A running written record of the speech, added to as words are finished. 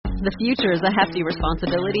The future is a hefty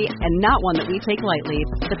responsibility and not one that we take lightly.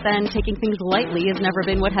 But then taking things lightly has never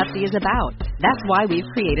been what Hefty is about. That's why we've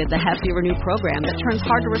created the Hefty Renew program that turns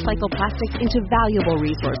hard-to-recycle plastics into valuable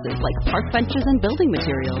resources like park benches and building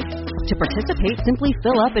materials. To participate, simply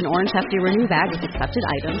fill up an orange Hefty Renew bag with accepted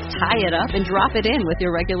items, tie it up, and drop it in with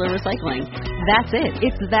your regular recycling. That's it.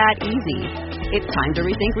 It's that easy. It's time to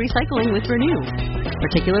rethink recycling with Renew.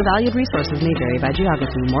 Particular valued resources may vary by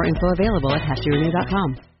geography. More info available at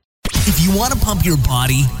heftyrenew.com. If you want to pump your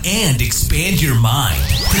body and expand your mind,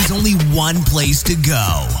 there's only one place to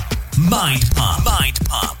go. Mind Pump. Mind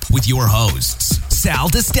Pump with your hosts, Sal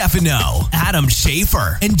DiStefano, Adam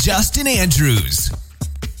Schafer, and Justin Andrews.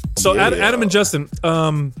 So Adam and Justin,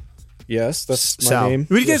 yes, that's my Sal. name.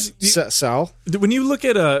 What do you guys? Sal. When you look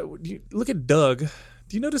at Doug,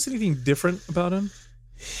 do you notice anything different about him?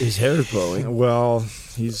 His hair is blowing. Well,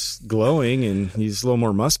 he's glowing and he's a little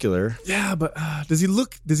more muscular. Yeah, but does he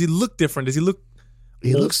look different? Does he look?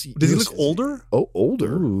 He old? looks. Does he look older? Oh,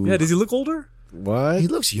 older. Ooh. Yeah. Does he look older? What? He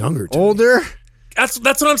looks younger. To me. Older? That's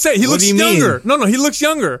what I'm saying. He What looks do you mean? younger. No, he looks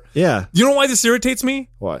younger. Yeah. You know why this irritates me?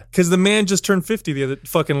 What? Because the man just turned 50 the other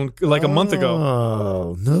fucking a month ago.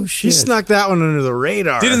 Oh, no shit. He snuck that one under the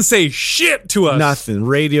radar. Didn't say shit to us. Nothing.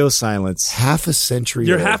 Radio silence. half a century.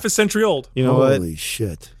 You're old. half a century old. You know what? Holy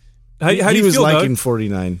shit. How do he you was feel, like Doug? in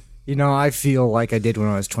 49. You know, I feel like I did when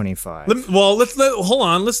I was 25. Hold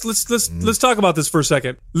on. Let's talk about this for a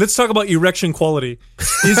second. Let's talk about erection quality.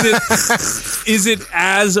 Is it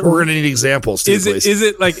as We're going to need examples, too, please.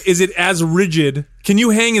 is it as rigid? Can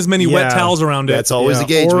you hang as many wet Yeah. towels around it That's always Yeah, the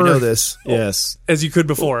gauge. We or- know this. Yes. as you could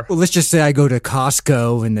before? Well, let's just say I go to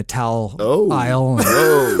Costco in the towel aisle. And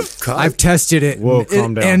Oh, God. I've tested it. Whoa, and,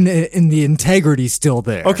 calm down. And the integrity's still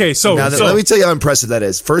there. Okay, so let me tell you how impressive that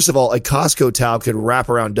is. First of all, a Costco towel could wrap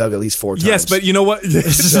around Doug at least 4 times. yes, but you know what?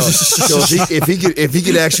 So if he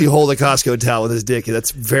could actually hold a Costco towel with his dick,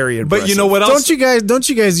 that's very impressive. But you know what else? Don't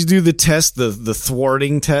you guys do the test, the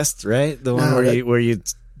thwarting test, right? The one where you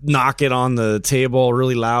knock it on the table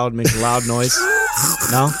really loud, makes a loud noise?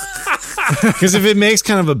 No? Because if it makes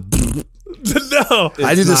kind of a No.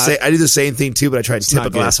 I do the same thing too, but I try to tip not a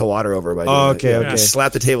glass good. of water over it. By Oh, doing okay, it. okay. Just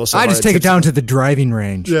slap the table. So I hard just take it tips down to the driving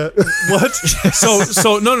range. Yeah. What?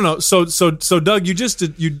 So no. So Doug, you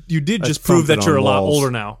did just prove that thumping you're a on lot walls. older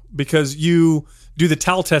now because you do the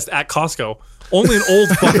towel test at Costco. Only an old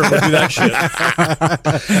fucker would do that shit.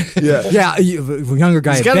 Yeah, younger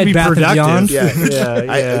guy It's at gotta Bed be Bath and productive. Beyond.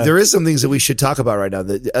 Yeah. There is some things that we should talk about right now.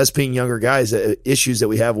 That us being younger guys, issues that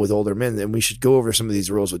we have with older men, and we should go over some of these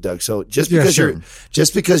rules with Doug. So just because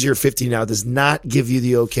you're 50 now does not give you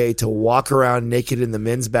the okay to walk around naked in the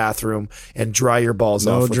men's bathroom and dry your balls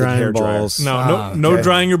off with a drying hair dryer. balls. No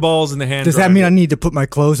drying your balls in the hand. Does that dryer. mean I need to put my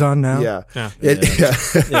clothes on now? Yeah.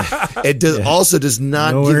 It also does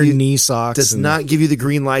not No give wear you knee socks. does and- not give you the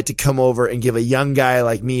green light to come over and give a young guy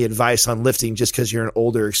like me advice on lifting just because you're an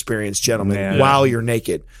older, experienced gentleman Yeah. while you're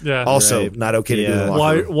naked. Yeah. Also, Right. not okay to do in the Yeah.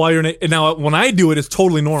 locker room. While you're now when I do it, it's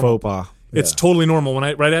totally normal. Faux pas. It's totally normal when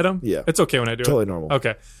I right, Adam? Yeah. It's okay when I do it. Totally normal.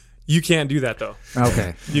 Okay. You can't do that though.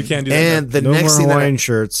 Okay. You can't do that. And the No next more thing that Hawaiian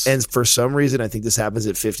shirts. and for some reason, I think this happens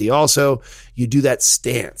at 50 also, you do that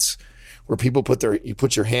stance where people you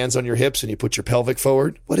put your hands on your hips and you put your pelvic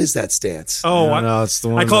forward. What is that stance? Oh, No, it's the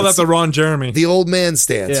one I call that that's- the Ron Jeremy. The old man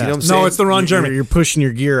stance. Yeah. You know what I'm saying? No, it's the Ron Jeremy. You're pushing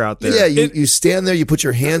your gear out there. Yeah, you stand there, you put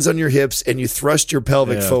your hands on your hips, and you thrust your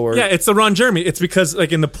pelvic Yeah. forward. Yeah, it's the Ron Jeremy. It's because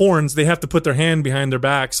like in the porns, they have to put their hand behind their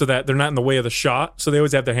back so that they're not in the way of the shot. So they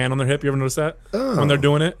always have their hand on their hip. You ever notice that when they're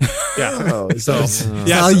doing it? Yeah. Oh, So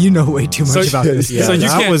yeah. Well, you know way too much about this. Yeah, So you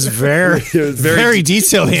that can't- was very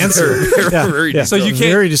detailed answer. very Yeah. So you can't-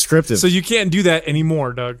 very descriptive. So you can't do that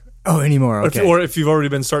anymore, Doug. Oh, anymore. Okay. Or if you've already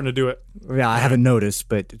been starting to do it. Yeah, I haven't noticed,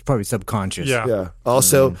 but it's probably subconscious. Yeah. Yeah.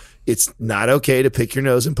 Also, it's not okay to pick your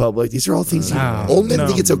nose in public. These are all things old men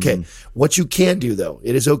think it's okay. What you can do, though,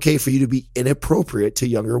 it is okay for you to be inappropriate to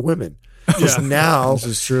younger women. Because now This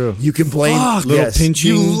is true. you can blame Fuck, little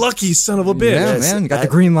pinching. You lucky son of a bitch. Yeah, Yes. man. Got the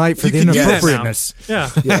green light for You the can do that now. inappropriateness. Yeah.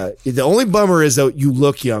 Yeah. The only bummer is though you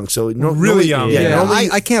look young. So Really normally- young. Yeah. Yeah,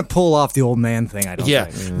 Normally, I can't pull off the old man thing, I don't yeah.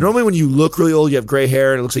 think. Normally when you look really old, you have gray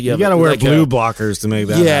hair and it looks like you You have got to wear like blue blockers to make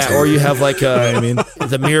that. Yeah, happen. or you have like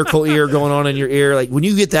the miracle ear going on in your ear. Like when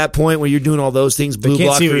you get that point where you're doing all those things, blue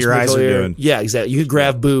can't blockers, see what your eyes miracle are ear. doing. Yeah, exactly. You can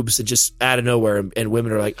grab boobs and just out of nowhere, and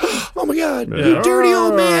women are like, "Oh my god, you dirty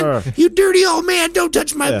old man! You dirty old man! Don't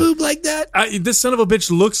touch my boob like that!" This son of a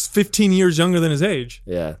bitch looks 15 years younger than his age.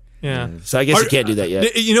 Yeah. Yeah. So I guess you can't do that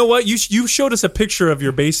yet. You know what? You showed us a picture of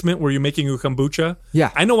your basement where you're making a kombucha.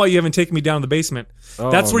 Yeah. I know why you haven't taken me down to the basement.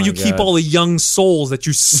 That's where you keep all the young souls that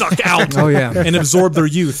you suck out Oh, yeah. and absorb their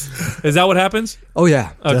youth. Is that what happens? Oh,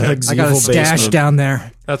 yeah. Okay. I got a stash basement. down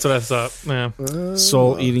there. That's what I thought. Yeah.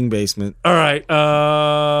 Soul eating basement. All right.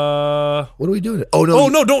 What are we doing? Oh no! Oh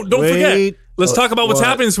no! Don't forget. Wait. Let's talk about what's what?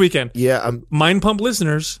 happening this weekend. Yeah, I'm. Mind Pump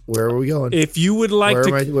listeners, Where are we going? if you would like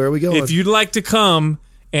Where are we going? If you'd like to come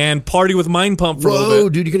and party with Mind Pump for a Whoa, little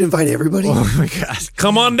bit, dude, you can invite everybody. Oh my god.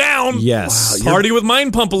 come on down. Yes. Party with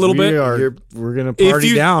Mind Pump a little bit. We're gonna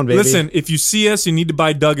party down, baby. Listen, if you see us, you need to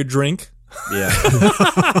buy Doug a drink. Yeah.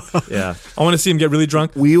 Yeah. I want to see him get really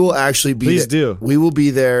drunk. We will actually be. Please do. We will be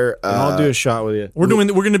there. I'll do a shot with you. We're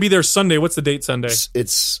going to be there Sunday. What's the date Sunday?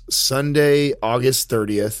 It's Sunday, August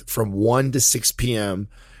 30th, from 1 to 6 p.m.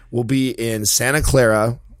 We'll be in Santa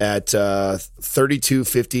Clara at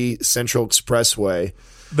 3250 Central Expressway.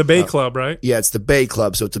 The Bay Club, right? Yeah, it's the Bay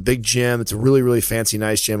Club, so it's a big gym. It's a really, really fancy,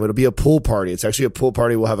 nice gym. It'll be a pool party. It's actually a pool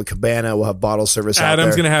party. We'll have a cabana. We'll have bottle service out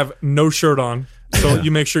Adam's there. going to have no shirt on, so you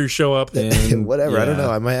make sure you show up. Whatever. I don't yeah.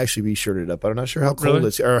 know. I might actually be shirted up. I'm not sure how cold Really?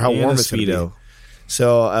 it's or how And warm a it's going to Speedo. be.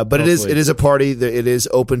 So, but it is a party. It is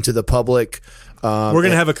open to the public. We're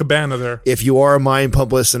going to have a cabana there. If you are a Mind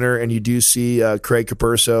Pump listener and you do see Craig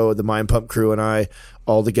Capurso, the Mind Pump crew, and I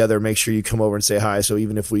all together, make sure you come over and say hi. So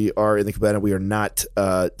even if we are in the cabana, we are not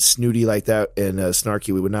snooty like that and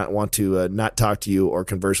snarky. We would not want to not talk to you or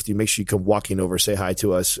converse with you. Make sure you come walking over, say hi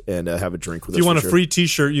to us, and have a drink with us. If you want a for sure. free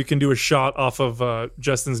T-shirt, you can do a shot off of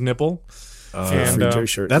Justin's nipple. And, free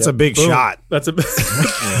t-shirt. That's Yeah. a big boom. shot. That's a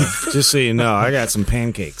Just so you know, I got some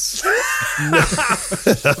pancakes.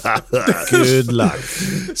 Good luck.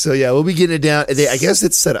 So yeah, we'll be getting it down. I guess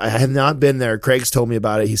it's said. I have not been there. Craig's told me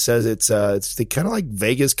about it. He says it's kind of like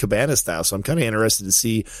Vegas cabana style. So I'm kind of interested to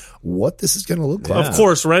see what this is going to look like. Of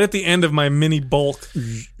course, right at the end of my mini bulk,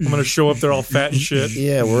 I'm going to show up there all fat and shit.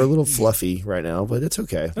 Yeah, we're a little fluffy right now, but it's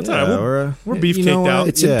okay. That's all right. We're beef you know caked out. what?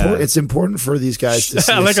 It's Yeah. important. It's important for these guys to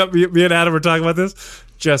see. I like us. how me and Adam were talking about this.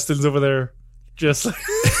 Justin's over there, just like,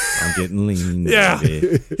 I'm getting lean. yeah,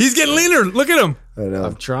 baby. he's getting leaner. Look at him. I know.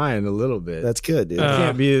 I'm trying a little bit. That's good, dude. I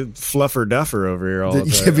can't be a fluffer duffer over here all You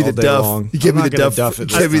day. can't be the all day duff. long. You can't I'm be the not gonna duff.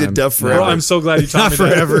 it You can't be this the time. duff Bro, forever. I'm so glad you taught Not me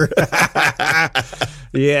that. forever.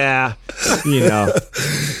 Yeah. You know.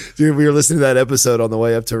 Dude, we were listening to that episode on the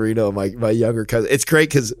way up to Reno. My younger cousin. It's great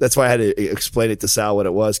because that's why I had to explain it to Sal what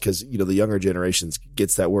it was because the younger generations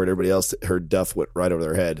gets that word. Everybody else heard duff went right over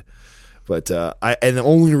their head. But and the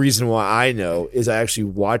only reason why I know is I actually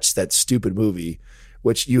watched that stupid movie,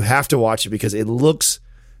 which you have to watch it because it looks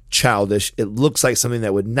childish. It looks like something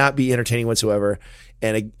that would not be entertaining whatsoever.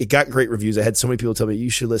 And it got great reviews. I had so many people tell me you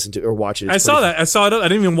should listen to or watch it. I saw that. I saw it. I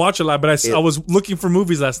didn't even watch it live, but I was looking for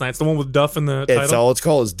movies last night. It's the one with Duff in the It's title. all it's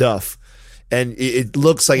called is Duff, and it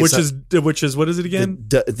looks like Which it's is what is it again?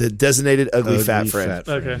 the designated ugly fat Ugly friend. fat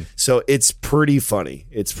friend. Okay. So it's pretty funny.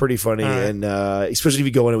 It's pretty funny, right. and especially if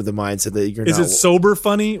you go in with the mindset that you're Is not. it sober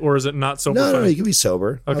funny or is it not sober No, funny? you can be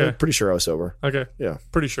sober. Okay. I'm pretty sure I was sober. Okay. Yeah.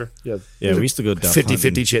 Pretty sure. Yeah. Yeah, we used to go duff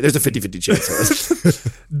 50-50 chance. There's a 50-50 chance.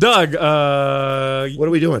 Doug, What are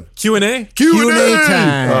we doing? Q&A? Q&A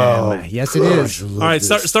time. Oh, Yes, it is. All right,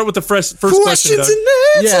 start with the first question, Doug.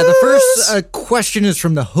 Yeah, the first question is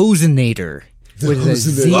from the Hosenator. With a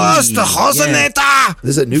Z. Hosenator!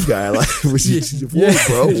 This is a new guy I like. Whoa,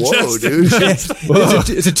 bro. Whoa,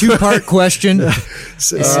 dude. It's a two-part question.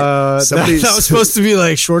 That Somebody- was supposed to be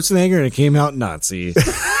like Schwarzenegger and it came out Nazi.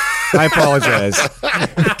 I apologize.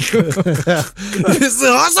 It's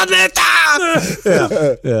the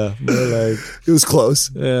Hosenator! Yeah. More like, It was close.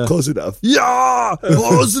 Yeah. Close enough. yeah,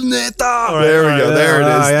 Hosenator! There we go. There it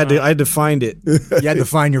is. I had to find it. You had to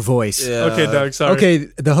find your voice. Okay, Doug, sorry. Okay,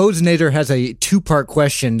 the Hosenator has a two-part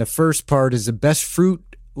question. The first part is the best fruit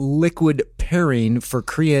liquid pairing for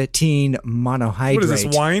creatine monohydrate. What is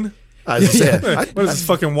this, wine? I was saying, What is this,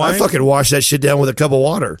 fucking wine? I fucking wash that shit down with a cup of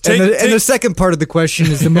water. And the second part of the question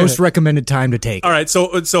is the most recommended time to take. All right, so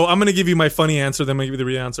I'm going to give you my funny answer, then I'm going to give you the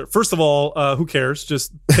real answer. First of all, who cares?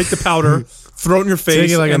 Just take the powder, throw it in your face, Take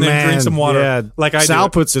it like and a then man. drink some water. Yeah, like I Sal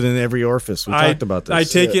do. puts it in every orifice. We talked about this. I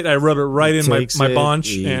take it, I rub it right in my Takes my it, bonch,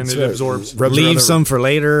 eats and it it. absorbs. Rubs it on Leave the- some for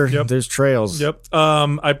later. Yep. There's trails. Yep.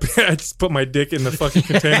 I just put my dick in the fucking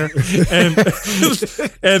container,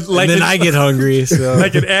 and like And then I get hungry. So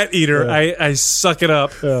like an anteater, I suck it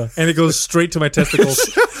up, and it goes straight to my testicles.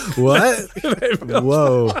 what?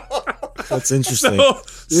 Whoa, that's interesting.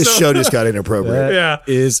 This show just got inappropriate. That Yeah.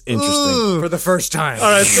 is interesting. For the first time. All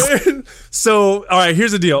right. So, all right,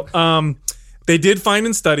 here's the deal. They did find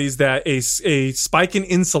in studies that a spike in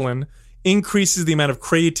insulin increases the amount of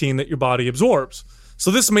creatine that your body absorbs. So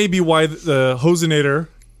this may be why the Hosinator.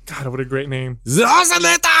 God, what a great name! Back to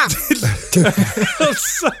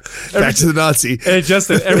the Nazi. Hey,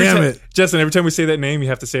 Justin. Every time we say that name, you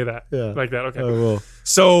have to say that. Yeah. Like that. Okay. I will.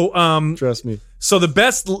 So, Trust me. So the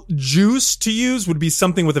best juice to use would be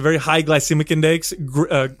something with a very high glycemic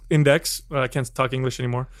index. I can't talk English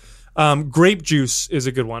anymore. Grape juice is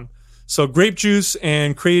a good one. So grape juice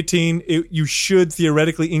and creatine, you should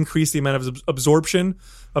theoretically increase the amount of absorption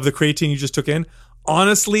of the creatine you just took in.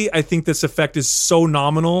 Honestly, I think this effect is so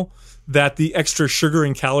nominal that the extra sugar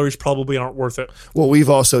and calories probably aren't worth it. Well, we've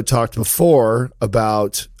also talked before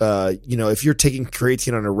about, if you're taking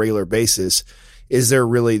creatine on a regular basis, is there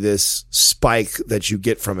really this spike that you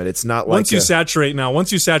get from it? It's not like once you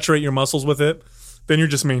saturate your muscles with it, then you're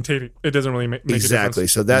just maintaining. It doesn't really make exactly. a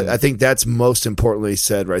difference. So that I think that's most importantly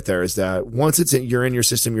said right there is that once you're in your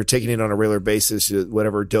system, you're taking it on a regular basis,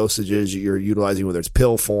 whatever dosages you're utilizing, whether it's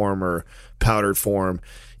pill form or powdered form,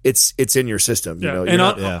 it's in your system. Yeah.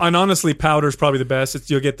 And honestly, powder is probably the best.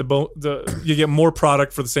 You'll get you get more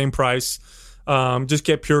product for the same price. Just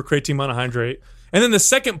get pure creatine monohydrate. And then the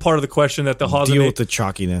second part of the question that the deal with the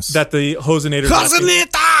chalkiness that the Hosinator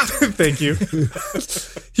thank you.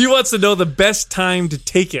 He wants to know the best time to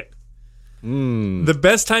take it. The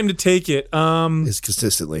best time to take it is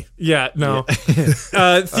consistently. Yeah, no.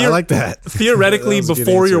 I like that. Theoretically, that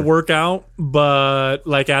before your workout, but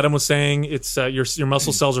like Adam was saying, it's your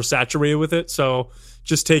muscle cells are saturated with it, so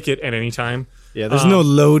just take it at any time. Yeah, there's no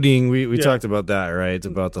loading. We talked about that, right? It's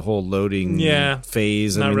about the whole loading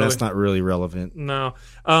phase. I mean, that's not really relevant. No.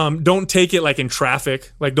 Don't take it like in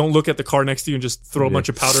traffic. Like, don't look at the car next to you and just throw a bunch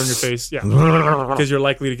of powder in your face. Yeah. Because you're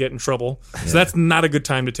likely to get in trouble. So that's not a good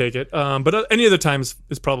time to take it. But any other time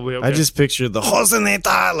is probably okay. I just pictured the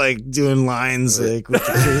Hosinator like doing lines like with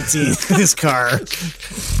the creatine in his car.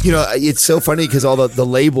 It's so funny because all the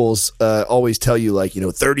labels always tell you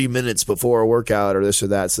 30 minutes before a workout or this or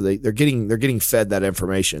that. So they're getting fed that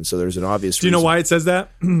information. So there's an obvious reason. Do you know why it says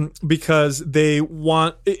that? Because they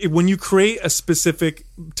want when you create a specific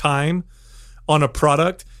time on a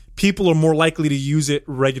product, people are more likely to use it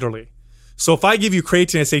regularly. So if I give you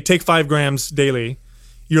creatine and say take 5 grams daily,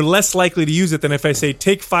 you're less likely to use it than if I say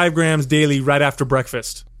take 5 grams daily right after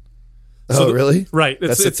breakfast. Really? Right.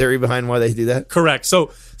 That's the theory behind why they do that? Correct.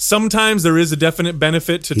 So sometimes there is a definite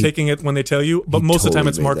benefit to taking it when they tell you, but most of the time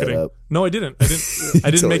it's marketing. No, I didn't.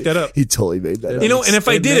 I didn't make that up. He totally made that up. And if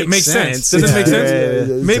I did, it makes sense. Does it make sense?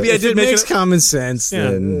 Yeah. Maybe I did make it. It makes common sense.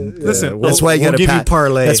 Yeah. Then, Listen, that's why we'll give you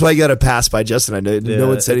parlay. That's why you got to pass by Justin. I know no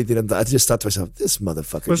one said anything. I just thought to myself, this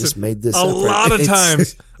motherfucker just made this up.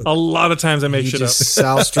 A lot of times I make shit up.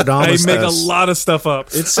 Salstradamus. I make a lot of stuff up.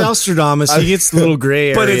 It's Salstradamus. He gets little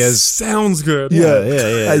gray areas. But it sounds good.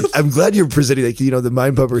 Yeah. I'm glad you're presenting the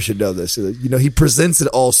Mind Pumper should know this. He presents it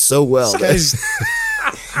all so well.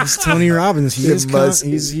 He's Tony Robbins.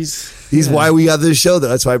 He's why we got this show, though.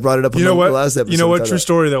 That's why I brought it up in the last episode. You know what? True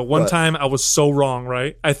story, though. One time I was so wrong,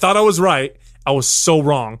 right? I thought I was right. I was so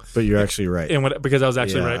wrong. But you're actually right. Because I was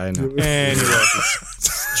actually right. I know. Anyway.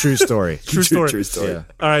 True story. True story. Yeah.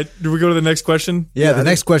 All right. Do we go to the next question? Yeah, the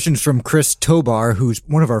next question is from Chris Tobar, who's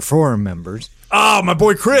one of our forum members. Oh, my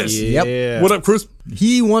boy Chris. Yep. What up, Chris?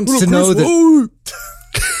 He wants to know that...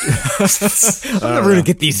 I'm never going to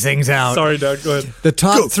get these things out. Sorry, Doug. Go ahead. The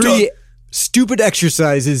top 3 stupid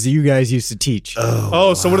exercises you guys used to teach.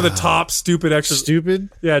 So what are the top stupid exercises? Stupid?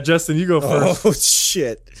 Yeah, Justin, you go first. Oh,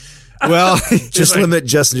 shit. Well, just limit it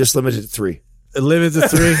to 3. Limit to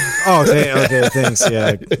 3? Oh, okay, thanks.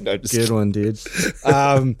 Yeah, good one, dude.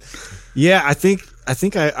 Yeah, I think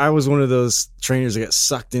I was one of those trainers that got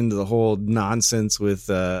sucked into the whole nonsense with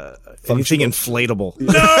anything inflatable.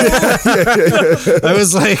 No! I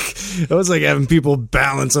was like having people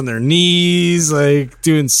balance on their knees, like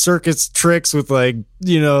doing circus tricks with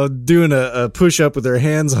doing a push up with their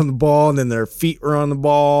hands on the ball and then their feet were on the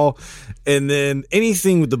ball. And then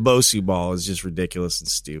anything with the Bosu ball is just ridiculous and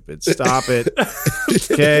stupid. Stop it.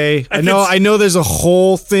 Okay. I know there's a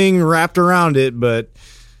whole thing wrapped around it, but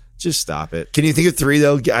just stop it. Can you think of 3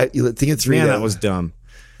 though? Think of 3. Man, that was dumb.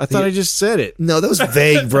 I thought I just said it. No, that was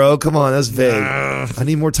vague, bro. Come on, that was vague. I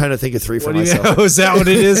need more time to think of 3 for myself. Is that what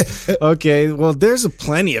it is? Okay. Well, there's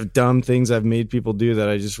plenty of dumb things I've made people do that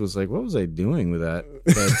I just was like, what was I doing with that?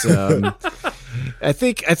 But I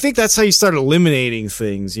think that's how you start eliminating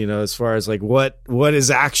things, as far as what is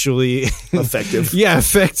actually effective. Yeah,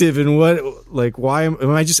 effective, and why am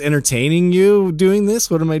I just entertaining you doing this?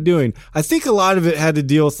 What am I doing? I think a lot of it had to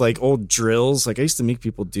deal with old drills. I used to make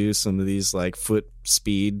people do some of these foot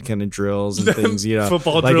speed kind of drills and things, you know,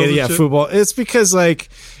 Football like drills and yeah, shit. football. It's because like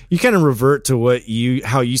you kind of revert to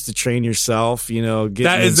how you used to train yourself, you know.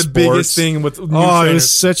 That is the sports. biggest thing with new Oh, it trainers.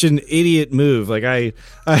 was such an idiot move. Like I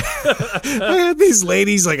had these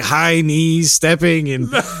ladies like high knees stepping, and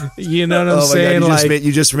you know what I'm saying,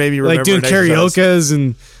 you just made me remember like doing an exercise. karaoke's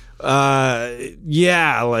and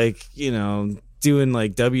yeah, like, you know, doing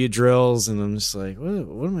like W drills, and I'm just like, what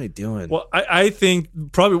am I doing? Well, I think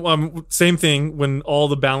probably same thing when all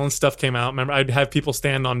the balance stuff came out. Remember, I'd have people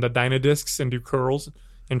stand on the Dynadiscs and do curls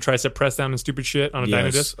and tricep press down and stupid shit on a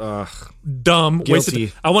Dynadisc. Dumb. Guilty.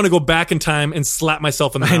 Wasted. I want to go back in time and slap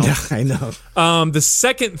myself in the mouth. I know. The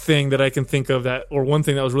second thing that I can think of one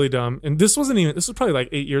thing that was really dumb, and this was probably like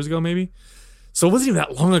 8 years ago maybe. So it wasn't even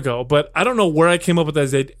that long ago, but I don't know where I came up with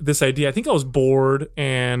this idea. I think I was bored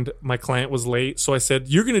and my client was late. So I said,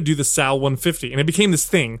 you're going to do the Sal 150. And it became this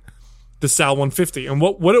thing, the Sal 150. And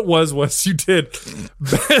what it was you did.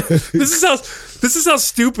 This is how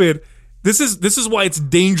stupid. This is why it's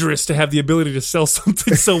dangerous to have the ability to sell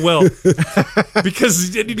something so well.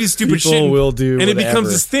 Because you do stupid People shit. will do and it whatever. becomes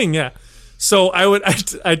this thing, yeah. So I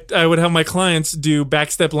would have my clients do back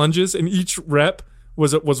step lunges, and each rep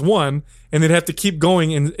was one, and they'd have to keep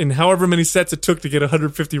going in however many sets it took to get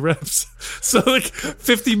 150 reps. So like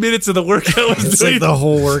 50 minutes of the workout was It's doing like the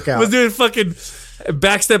whole workout. was doing fucking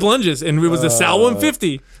back step lunges, and it was the Sal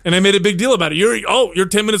 150, and I made a big deal about it. You're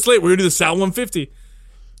 10 minutes late. We're gonna do the Sal 150.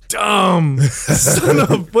 Dumb son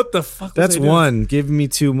of what the fuck? That's was I doing? one. Give me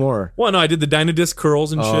two more. Well, no, I did the Dynadisc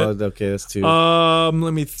curls and Oh, shit. okay, that's two.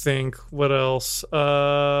 Let me think. What else?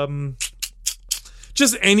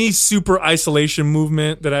 Just any super isolation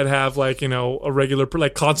movement that I'd have, like, you know, a regular,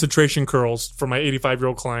 like concentration curls for my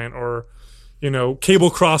 85-year-old client, or, you know, cable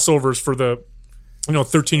crossovers for the, you know,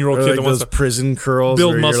 13-year-old Or kid like that wants those to prison curls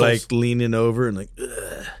build where muscles. you're like leaning over and like,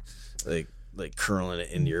 ugh, like curling it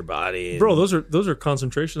into your body. Bro, those are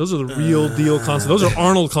concentration. Those are the real deal concentration. Those are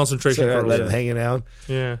Arnold concentration Let curls. them hanging out.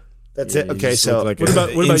 Yeah. That's Yeah, it. you Okay, just so look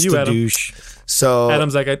like What about you, Adam? Douche. so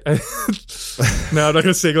Adam's like, no, I'm not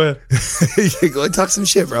gonna say. Go ahead. go and talk some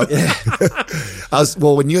shit, bro.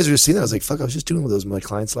 When you guys were seeing that, I was like, fuck, I was just doing with those with my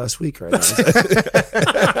clients last week, right?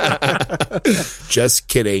 Just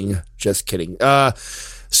kidding.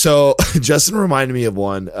 So Justin reminded me of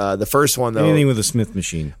one. The first one though, Anything with a Smith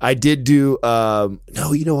machine. I did do. No,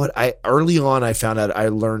 you know what? Early on I found out. I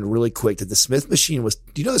learned really quick that the Smith machine was.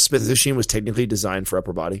 Do you know the Smith machine was technically designed for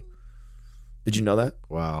upper body? Did you know that?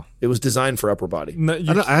 Wow. It was designed for upper body. No,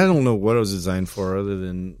 I don't know what it was designed for other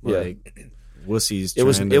than like wussies It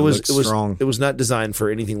was trying to look strong. it was not designed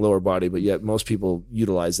for anything lower body, but yet most people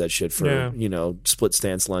utilize that shit for you know, split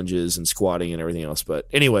stance lunges and squatting and everything else. But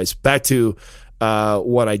anyways, back to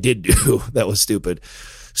what I did do that was stupid.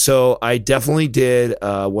 So I definitely did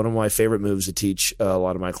one of my favorite moves to teach a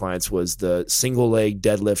lot of my clients was the single leg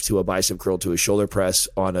deadlift to a bicep curl to a shoulder press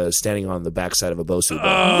standing on the backside of a Bosu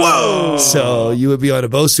ball. Whoa! So you would be on a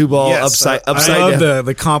Bosu ball upside I down. love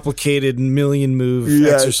the complicated million move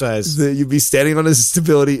exercise. You'd be standing on the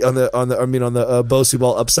stability on the Bosu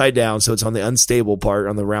ball upside down, so it's on the unstable part,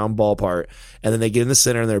 on the round ball part, and then they get in the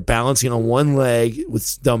center and they're balancing on one leg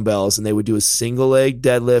with dumbbells, and they would do a single leg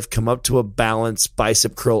deadlift, come up to a balance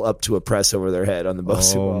bicep curl up to a press over their head on the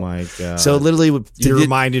Bosu ball. Oh my god! So literally, you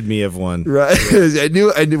reminded me of one. Right, I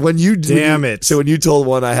knew when you Damn it. So when you told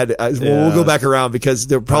one, I had we'll go back around because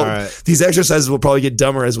they're probably right. these exercises will probably get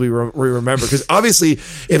dumber as we remember, because obviously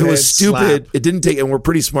if it was stupid, it didn't take, and we're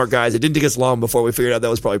pretty smart guys, it didn't take us long before we figured out that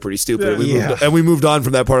was probably pretty stupid. We moved on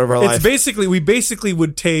from that part of our life. we basically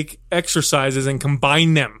would take exercises and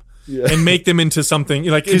combine them and make them into something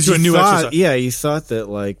like into a new exercise. Yeah, you thought that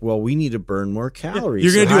like, well, we need to burn more calories.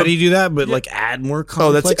 You're gonna how do you do that? But like add more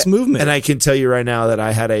complex movement. And I can tell you right now that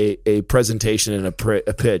I had a presentation and a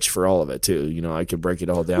pitch for all of it too. You know, I could break it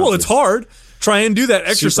all down. Well, it's hard. Try and do that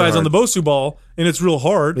exercise on the Bosu ball, and it's real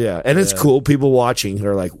hard. Yeah, and it's cool. People watching,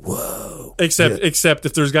 they're like, "Whoa!" Except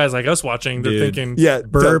if there's guys like us watching, they're thinking,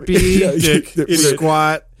 burpee, dick, idiot.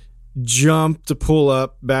 squat, jump to pull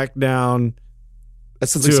up, back down. That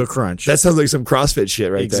sounds to like a crunch. That sounds like some CrossFit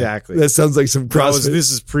shit, right? Exactly. There. That sounds like some CrossFit. This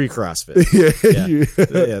is pre-CrossFit.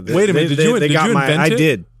 Wait a minute, did you invent I it?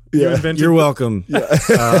 did. Yeah. You're welcome.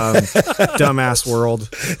 Dumbass world.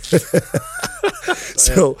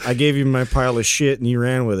 So I gave you my pile of shit and you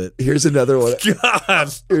ran with it. Here's another one.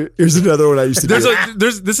 God. Here's another one I used to do.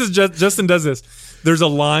 Justin does this. There's a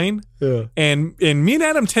line, and me and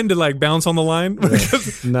Adam tend to like bounce on the line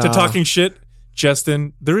to talking shit.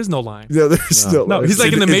 Justin, there is no line. No, there's no. No, he's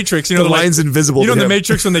like in the Matrix. You know, the line's invisible. You know, in to the him.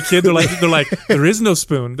 Matrix when the kid they're like, there is no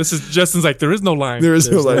spoon. This is Justin's like, there is no line. There is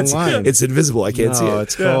no There's no line. line. It's invisible. I can't see it.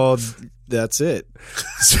 It's called that's it.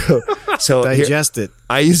 So Digest it.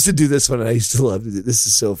 I used to do this one, and I used to love it. This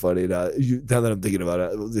is so funny. Now that I'm thinking about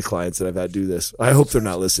it, the clients that I've had do this, I hope they're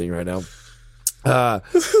not listening right now. I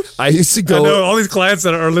used to go. I know all these clients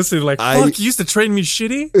that are listening, like, fuck, you used to train me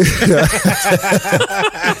shitty.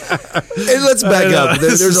 And let's back up.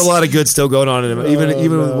 There's a lot of good still going on in it.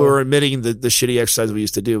 Even when we're admitting the shitty exercise we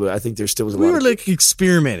used to do, but I think there still was a lot. We were like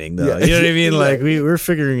experimenting, though. Yeah. You know what I mean? Like we're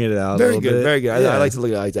figuring it out. Very a little good, bit. very good. Yeah. I like to look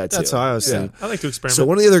at it like that too. That's how I was saying. I like to experiment. So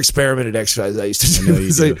one of the other experimented exercises I used to do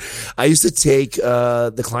is I used to take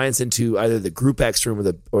the clients into either the group X room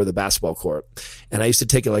or the basketball court, and I used to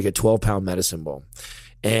take it like a 12-pound medicine ball,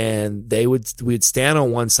 and we'd stand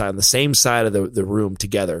on one side, on the same side of the room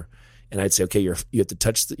together, and I'd say, okay, you have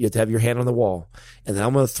to have your hand on the wall, and then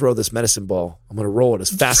I'm going to throw this medicine ball. I'm going to roll it as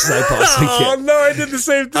fast as I possibly can. Oh no, I did the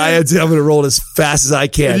same thing. I'm going to roll it as fast as I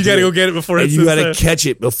can. And you got to go get it before it hits. And you got to catch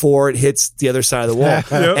it before it hits the other side of the wall.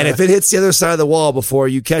 Yep. And if it hits the other side of the wall before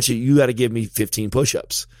you catch it, you got to give me 15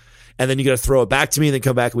 push-ups. And then you got to throw it back to me and then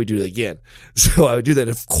come back and we do it again. So I would do that.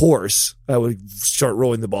 Of course, I would start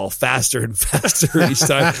rolling the ball faster and faster each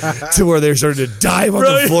time to where they're starting to dive on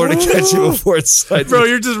the floor to catch it before it slides. Bro,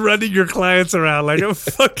 you're just running your clients around like a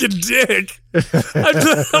fucking dick.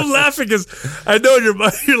 I'm laughing because I know you're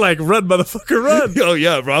like, run, motherfucker, run. Oh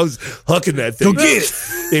yeah, bro, I was hucking that thing. Go get it.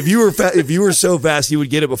 If you were so fast, you would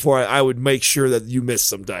get it before I would make sure that you missed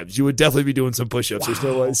sometimes. You would definitely be doing some push-ups. Wow. There's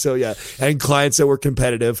no way. So yeah, and clients that were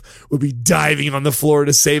competitive would be diving on the floor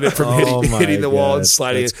to save it from hitting the wall and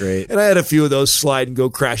sliding. That's great. And I had a few of those slide and go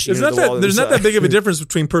crashing into the wall. There's not that big of a difference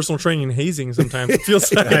between personal training and hazing sometimes. It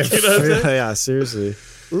feels like, you know what I'm saying? Yeah, seriously.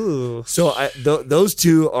 Ooh. So those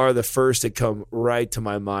two are the first that come right to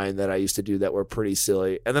my mind that I used to do that were pretty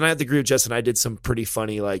silly. And then I had to agree with Justin. I did some pretty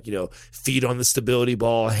funny, like, feet on the stability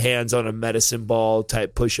ball, hands on a medicine ball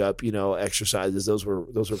type push up, exercises. Those were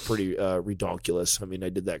pretty redonkulous. I mean, I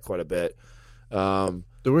did that quite a bit.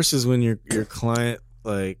 The worst is when your client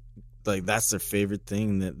like that's their favorite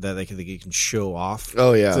thing that they can show off.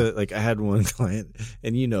 Oh yeah. Like I had one client,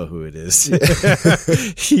 and you know who it is.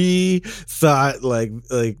 He thought like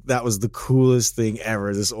that was the coolest thing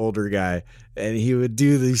ever. This older guy, and he would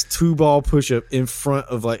do these 2-ball push-up in front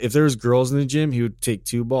of, like, if there was girls in the gym, he would take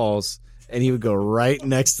 2 balls and he would go right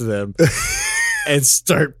next to them and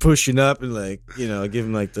start pushing up and give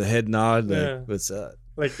him like the head nod, like, what's up?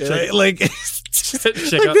 Like they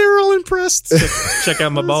were all impressed. Check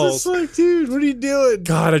out my balls. Just like, dude, what are you doing?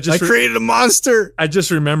 God, I created a monster. I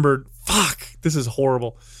just remembered. Fuck, this is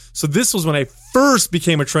horrible. So this was when I first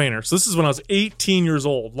became a trainer. So this is when I was 18 years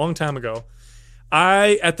old, long time ago.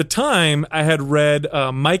 At the time, I had read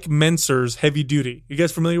Mike Mentzer's Heavy Duty. You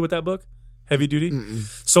guys familiar with that book? Heavy Duty?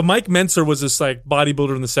 Mm-mm. So Mike Mentzer was this like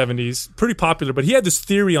bodybuilder in the 70s, pretty popular, but he had this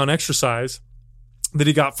theory on exercise that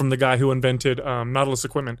he got from the guy who invented Nautilus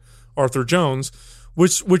equipment, Arthur Jones,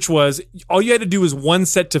 which was all you had to do was one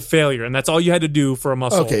set to failure, and that's all you had to do for a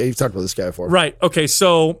muscle. Okay, you've talked about this guy before. Right. Okay,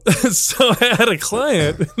 so I had a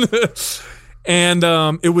client, and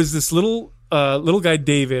it was this little guy,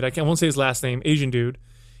 David. I won't say his last name, Asian dude,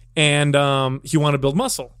 and he wanted to build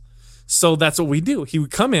muscle. So that's what we do. He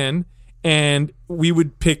would come in, and we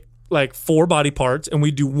would pick like 4 body parts, and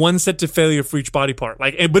we'd do one set to failure for each body part.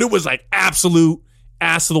 But it was like absolute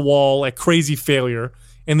ass to the wall, like crazy failure,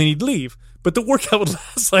 and then he'd leave. But the workout would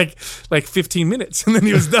last like 15 minutes, and then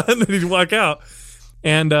he was done, and he'd walk out.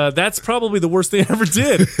 And that's probably the worst thing I ever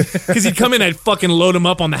did. Because he'd come in, I'd fucking load him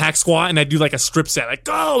up on the hack squat, and I'd do like a strip set, like,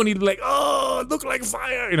 go! And he'd be like, oh, look like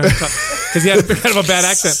fire. Because he had kind of a bad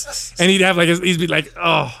accent. And he'd have he'd be like,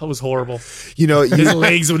 oh, it was horrible. His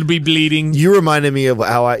legs would be bleeding. You reminded me of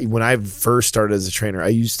how when I first started as a trainer, I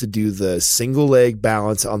used to do the single leg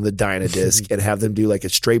balance on the Dynadisc and have them do like a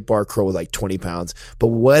straight bar curl with like 20 pounds. But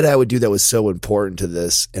what I would do that was so important to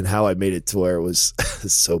this and how I made it to where it was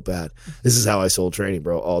so bad. This is how I sold training,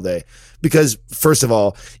 bro, all day. Because first of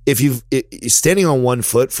all, if standing on one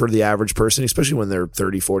foot for the average person, especially when they're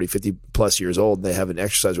 30, 40, 50 plus years old and they haven't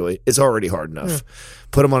exercised really, it's already hard enough. Yeah.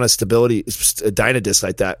 Put them on a Dynadisc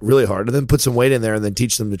like that, really hard, and then put some weight in there and then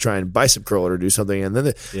teach them to try and bicep curl it or do something, and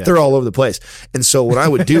then they're all over the place. And so what I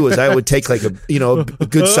would do is I would take like a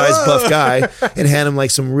good sized buff guy and hand him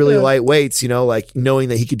like some really light weights, like knowing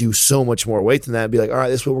that he could do so much more weight than that, and be like, all right,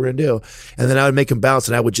 this is what we're gonna do. And then I would make him bounce,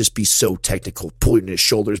 and I would just be so technical, pulling his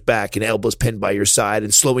shoulders back and elbows pinned by your side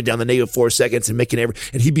and slowing down the -4 seconds and making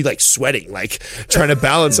and he'd be like sweating, like trying to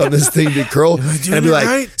balance on this thing to curl. And I'd be like,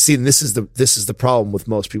 right? See, and this is the problem with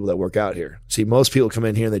most people that work out here. See, most people come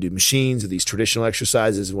in here and they do machines or these traditional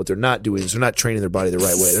exercises, and what they're not doing is they're not training their body the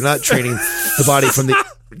right way. They're not training the body from the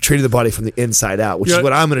training the body from the inside out, which is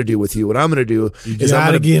what I'm going to do with you. What I'm going to do is I'm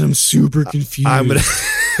Gotta going to get him super confused. I'm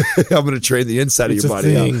going to train the inside of your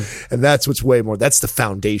body out. And that's what's way more. That's the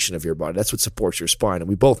foundation of your body. That's what supports your spine. And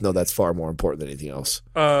we both know that's far more important than anything else.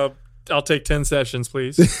 I'll take 10 sessions,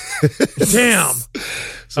 please. Damn.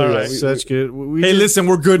 So, All right. Such good. Hey, listen,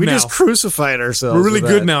 we're good we now. just crucified ourselves. We're really with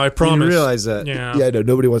good that. now, I promise. You realize that? Yeah. Yeah, I know.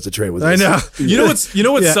 Nobody wants to train with us. I know. You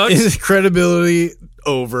know what sucks? Credibility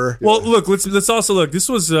over. Well, look, let's also look. This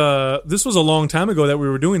was a long time ago that we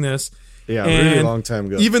were doing this. Yeah, And really long time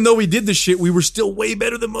ago. Even though we did this shit, we were still way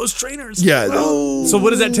better than most trainers. Yeah. So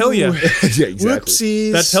what does that tell you? Yeah, exactly.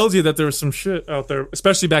 Whoopsies. That tells you that there was some shit out there,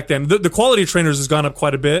 especially back then. The quality of trainers has gone up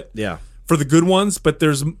quite a bit. Yeah. For the good ones, but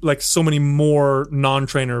there's like so many more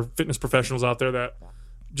non-trainer fitness professionals out there that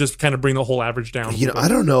just kind of bring the whole average down. You know, I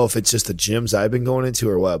don't know if it's just the gyms I've been going into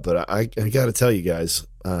or what, but I got to tell you guys,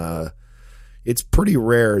 it's pretty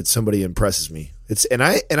rare that somebody impresses me.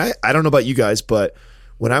 I don't know about you guys, but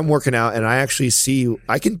when I'm working out and I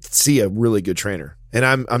can see a really good trainer, and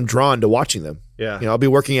I'm drawn to watching them. Yeah. You know, I'll be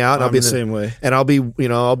working out and I'll be the same way. And I'll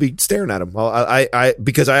be staring at him.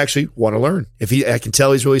 Because I actually want to learn. If I can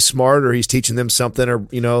tell he's really smart or he's teaching them something or,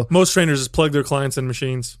 Most trainers just plug their clients in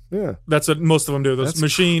machines. Yeah. That's what most of them do. Those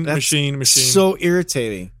machine. So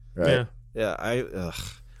irritating. Right. Yeah. Yeah.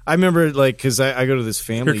 I remember because I go to this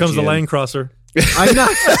family Here comes gym. the lane crosser. I'm not.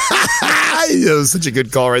 It was such a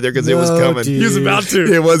good call right there because it was coming. dude. He was about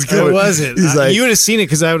to. It was coming. It wasn't. He's like, you would have seen it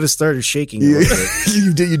because I would have started shaking. A little bit.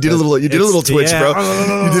 you did a little twitch, bro.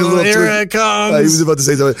 You did a little Here twitch. it comes. He was about to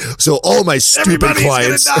say something. So all my stupid Everybody's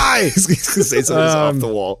clients, gonna die. he's going to say something that's off the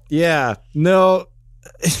wall. Yeah. No.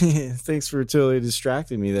 Thanks for totally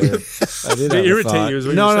distracting me there. I did They have a irritate thought. you is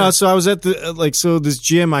what No, you're no. saying. So I was at the this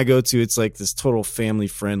gym I go to. It's like this total family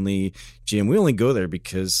friendly gym. We only go there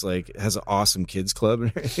because it has an awesome kids club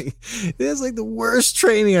and everything. It has the worst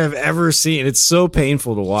training I've ever seen. It's so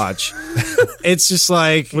painful to watch. It's just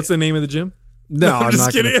What's the name of the gym? no, I'm just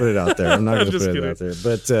not going to kidding. put it out there. I'm not going to just put it kidding. out there.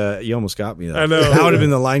 But you almost got me. Though. I know. That would have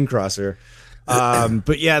been the line crosser.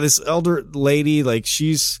 But yeah, this elder lady,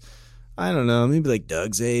 she's, I don't know, maybe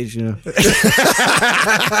Doug's age,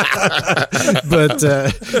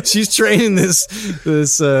 but she's training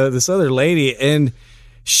this other lady, and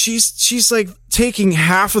she's taking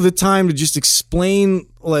half of the time to just explain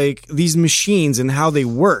these machines and how they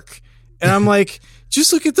work, and I'm like,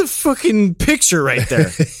 just look at the fucking picture right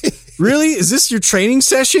there. Really? Is this your training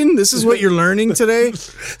session? This is what you're learning today?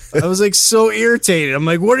 I was so irritated. I'm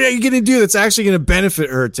like, what are you going to do that's actually going to benefit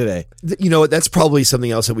her today? You know what? That's probably something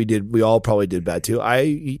else that we all probably did bad too.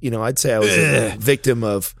 I'd say I was a victim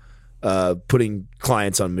of putting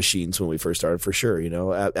clients on machines when we first started, for sure.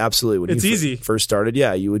 Absolutely. When It's you easy. First started,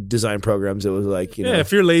 yeah, you would design programs. It was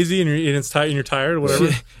if you're lazy and you're tired or whatever.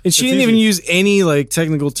 And she didn't even use any like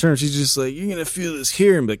technical terms. She's just like, you're gonna feel this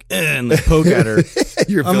here, and be like, and like poke at her.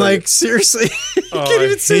 I'm like, seriously, you can't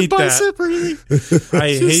even say bicep or anything.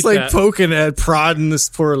 I She's hate like that. poking at prodding this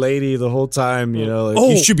poor lady the whole time. You know, like, Oh.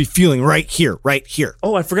 you should be feeling right here, right here.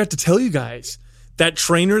 Oh, I forgot to tell you guys. That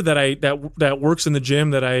trainer that works in the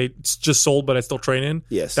gym that I just sold, but I still train in.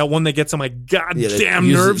 Yes. That one that gets on my goddamn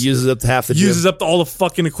that nerves. uses up half the uses gym. up all the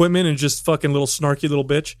fucking equipment and just fucking little snarky little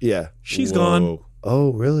bitch. Yeah. She's gone.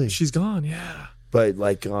 Oh, really? She's gone. Yeah. But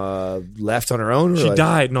left on her own? Or She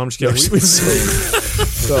died. No, I'm just kidding.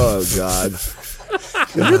 Oh God.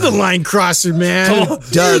 You're the line crosser, man. You're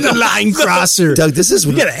Doug. the line crosser. Doug, this is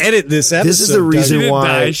we gotta edit this episode. This is the She reason didn't why.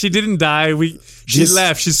 die. She didn't die. She This-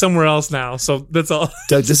 left. She's somewhere else now. So that's all.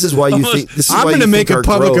 Doug, this is why you think. This is I'm why gonna you make think a our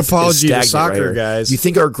public growth is apology to stagnant soccer right here. guys. You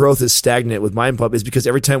think our growth is stagnant with Mind Pump is because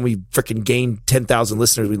every time we freaking gain 10,000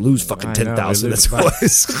 listeners, we lose fucking I know, 10,000. we That's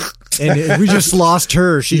lose why. And we just lost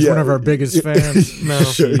her. She's one of our biggest fans. No.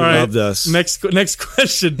 She All right. loved us. Next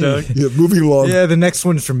question, Doug. Yeah, moving along. Yeah, the next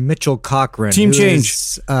one is from Mitchell Cochran. Team who change.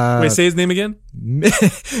 is, Wait, say his name again.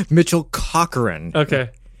 Mitchell Cochran. Okay.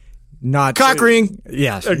 Not Cock ring.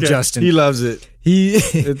 Yes, Okay. Justin. He loves it.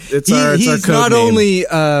 It's It's he's our not code name. only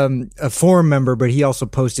a forum member, but he also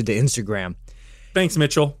posted to Instagram. Thanks,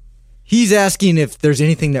 Mitchell. He's asking if there's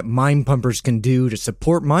anything that Mind Pumpers can do to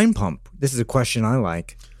support Mind Pump. This is a question I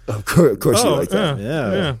like. Of course you like that.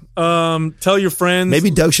 Yeah. Tell your friends. Maybe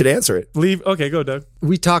Doug should answer it. Leave. Okay, go, Doug.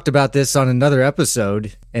 We talked about this on another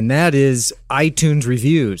episode, and that is iTunes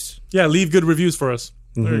reviews. Yeah, leave good reviews for us.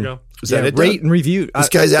 There you go. Is that it? Rate Doug? and review. This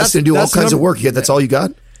guy's asking to do all kinds of work. That's all you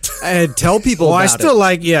got? Tell people Well, about I still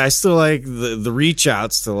it. like the reach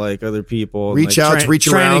outs to other people. Reach like, outs, reach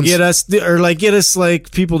trying arounds. to get us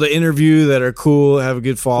people to interview that are cool, have a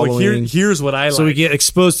good Well, following. here's what I like. so we get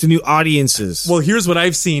exposed to new audiences. Well, here's what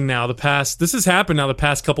I've seen now. This has happened now the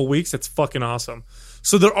past couple weeks. It's fucking awesome.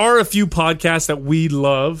 So there are a few podcasts that we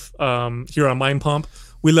love here on Mind Pump.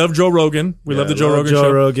 We love Joe Rogan. We love the Joe Rogan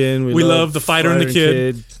show. We love the Fighter and the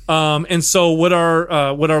Kid. And so what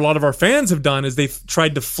a lot of our fans have done is they've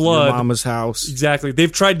tried to flood Your Mama's House. Exactly.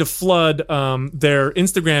 They've tried to flood their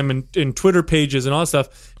Instagram and Twitter pages and all that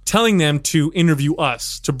stuff, telling them to interview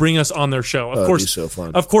us, to bring us on their show. Of course, so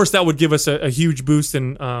fun. Of course, that would give us a huge boost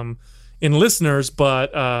in listeners,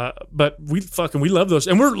 but we love those.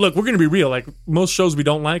 And we're going to be real. Like most shows we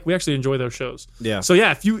don't like, we actually enjoy those shows. Yeah. So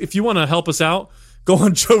yeah, if you want to help us out, go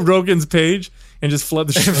on Joe Rogan's page and just flood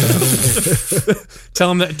the show.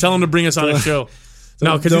 tell him to bring us on a show.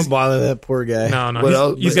 No, because don't bother that poor guy.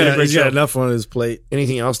 No, he's got a great show. Got enough on his plate.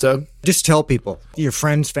 Anything else, Doug? Just tell people, your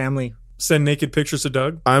friends, family. Send naked pictures to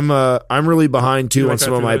Doug. I'm really behind too You on like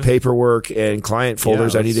some that of too, my man? paperwork and client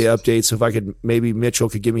folders. Yeah, I need to update. So if I could, maybe Mitchell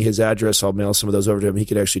could give me his address. I'll mail some of those over to him. He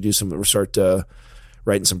could actually start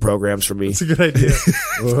writing some programs for me. It's a good idea.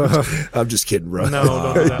 I'm just kidding, bro. No,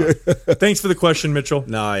 don't do that. Thanks for the question, Mitchell.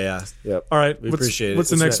 No, yeah. Yep. All right, appreciate it.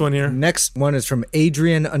 What's the next one here? Next one is from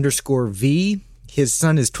Adrian_V. His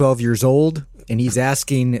son is 12 years old, and he's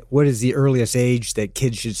asking, what is the earliest age that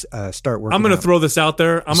kids should start working I'm going to out? throw this out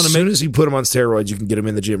there. I'm going As to soon as you put him on steroids, you can get him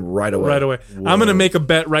in the gym right away. right away. I'm going to make a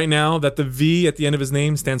bet right now that the V at the end of his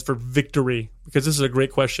name stands for victory, because this is a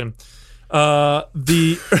great question.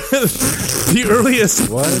 The earliest.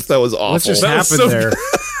 What? That was awful. What just That was happened so there?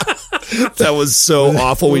 That was so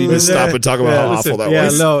awful. We need to stop and talk about how listen, awful that Yeah,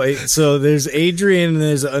 was. no. So there's Adrian and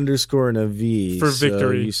there's an underscore and a V. For So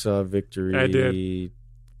victory. you saw victory. I did.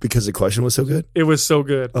 Because the question was so good? It was so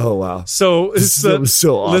good. Oh, wow. So it's That was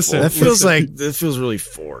so awful. Listen, That feels really it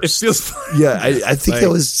forced. feels. Yeah, I think that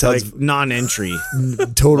was sounds like non-entry,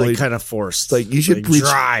 totally like kind of forced. like you should like reach.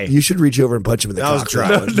 dry. You should reach over and punch him in the That was cock. dry.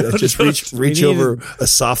 No, just reach need over a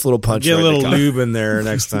soft little punch. Get right a in little the cock. lube in there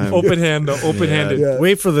next time. Open-handed. Yeah.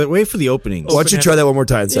 Wait for the opening. Why don't you try that one more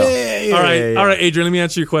time, Sal? All right, Adrian. Let me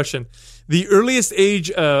answer your question. The earliest age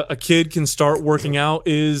a kid can start working out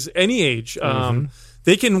is any age.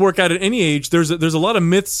 They can work out at any age. There's a lot of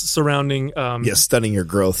myths surrounding. Stunning your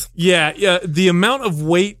growth. Yeah. The amount of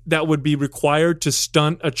weight that would be required to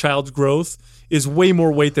stunt a child's growth is way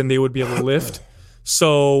more weight than they would be able to lift.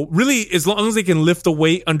 So really, as long as they can lift the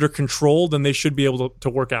weight under control, then they should be able to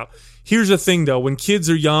work out. Here's the thing, though: when kids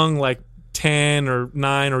are young, like 10 or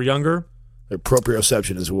 9 or younger, Their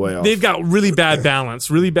proprioception is way off. they've got really bad balance,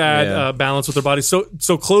 balance with their body. So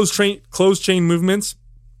closed chain movements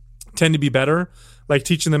tend to be better. Like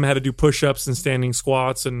teaching them how to do push-ups and standing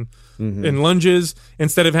squats and lunges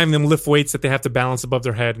instead of having them lift weights that they have to balance above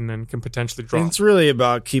their head and then can potentially drop. And it's really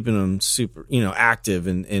about keeping them super, active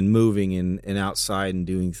and moving and outside and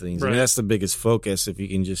doing things. I Right. mean, that's the biggest focus. If you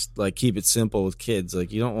can just like keep it simple with kids,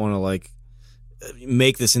 like you don't want to like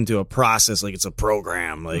make this into a process like it's a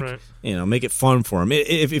program. Like Right. make it fun for them.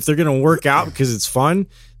 If they're gonna work out because it's fun,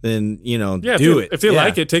 then do it. If they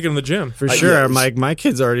like it, take them to the gym. for sure. yeah. My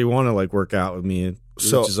kids already want to like work out with me, which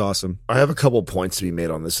is awesome. I have a couple points to be made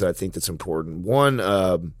on this that I think that's important. One,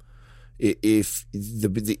 if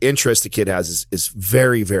the interest the kid has is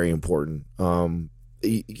very, very important.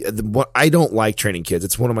 I don't like training kids.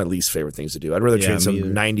 It's one of my least favorite things to do. I'd rather train some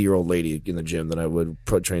 90-year-old lady in the gym than I would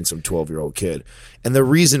train some 12-year-old kid. And the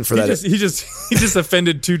reason for that He just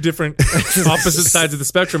offended two different opposite sides of the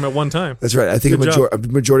spectrum at one time. That's right. I think Good a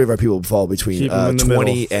majority of our people fall between Keep 'em in the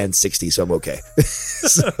 20 middle. and 60, so I'm okay.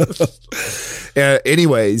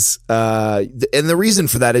 Anyways, and the reason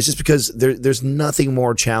for that is just because there's nothing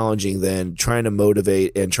more challenging than trying to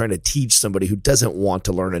motivate and trying to teach somebody who doesn't want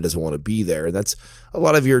to learn and doesn't want to be there. And that's a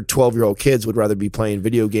lot of your 12-year-old kids would rather be playing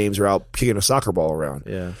video games or out kicking a soccer ball around.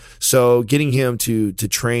 Yeah. So getting him to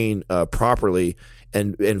train properly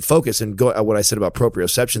and focus and go at what I said about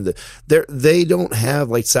proprioception, they don't have,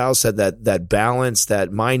 like Sal said, that balance,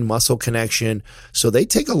 that mind muscle connection. So they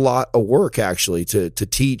take a lot of work actually to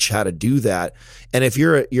teach how to do that. And if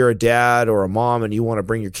you're a dad or a mom and you want to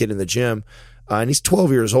bring your kid in the gym, and he's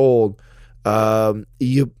 12 years old,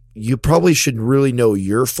 you probably should really know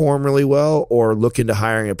your form really well or look into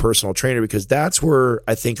hiring a personal trainer, because that's where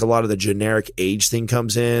I think a lot of the generic age thing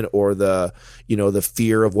comes in, or the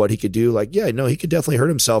fear of what he could do. Like, yeah, no, he could definitely hurt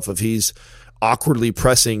himself if he's awkwardly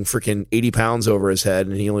pressing freaking 80 pounds over his head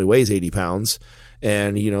and he only weighs 80 pounds.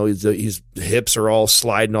 And, his hips are all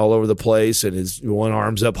sliding all over the place and his one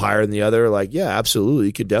arm's up higher than the other. Like, yeah, absolutely.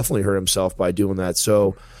 He could definitely hurt himself by doing that.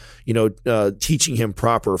 So, teaching him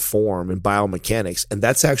proper form and biomechanics, and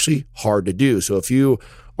that's actually hard to do. So if you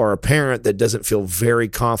are a parent that doesn't feel very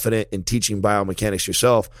confident in teaching biomechanics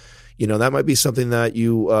yourself, that might be something that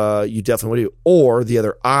you definitely want to do. Or the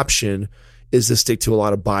other option is to stick to a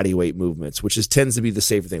lot of body weight movements, which tends to be the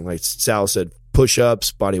safer thing. Like Sal said,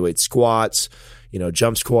 push-ups, body weight squats,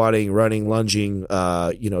 jump squatting, running, lunging,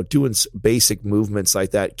 doing basic movements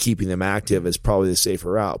like that, keeping them active is probably the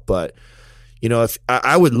safer route. But, if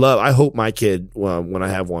I hope my kid, when I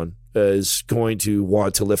have one, is going to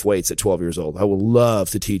want to lift weights at 12 years old. I would love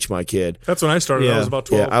to teach my kid. That's when I started. I was about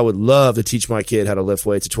 12. Yeah, I would love to teach my kid how to lift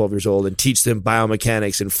weights at 12 years old and teach them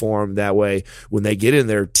biomechanics and form. That way, when they get in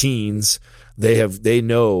their teens, they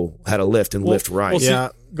know how to lift and lift right.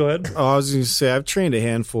 Well, go ahead. Oh, I was going to say, I've trained a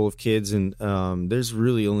handful of kids, and there's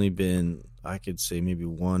really only been, I could say, maybe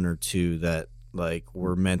one or two that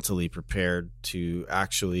were mentally prepared to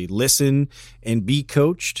actually listen and be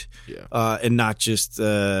coached, and not just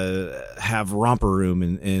have romper room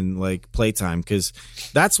and playtime. Because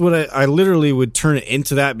that's what I literally would turn it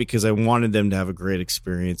into that, because I wanted them to have a great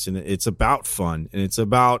experience, and it's about fun, and it's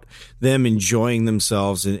about them enjoying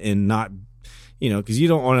themselves and not, because you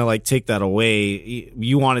don't want to take that away.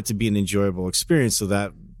 You want it to be an enjoyable experience so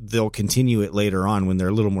that they'll continue it later on when they're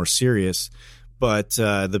a little more serious. But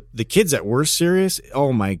the kids that were serious,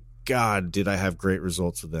 oh my God, did I have great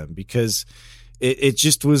results with them, because it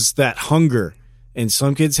just was that hunger. And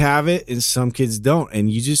some kids have it and some kids don't. And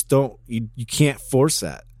you just don't, you can't force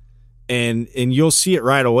that. And you'll see it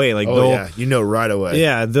right away. Right away.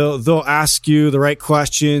 Yeah, they'll ask you the right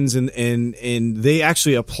questions, and they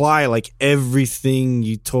actually apply everything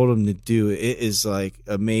you told them to do. It is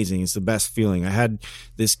amazing. It's the best feeling. I had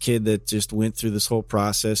this kid that just went through this whole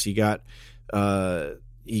process. He got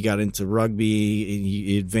into rugby, and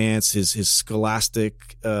he advanced his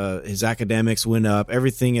scholastic, his academics went up,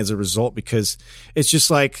 everything as a result, because it's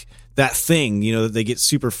just that thing, that they get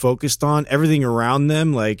super focused on. Everything around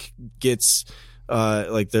them gets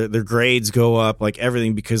their grades go up,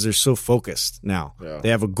 everything, because they're so focused now. Yeah. They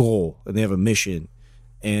have a goal and they have a mission,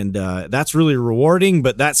 and that's really rewarding.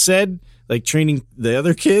 But that said, training the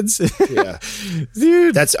other kids,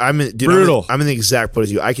 dude, brutal. I'm in the exact point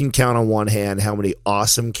as you. I can count on one hand how many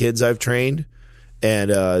awesome kids I've trained,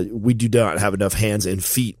 and we do not have enough hands and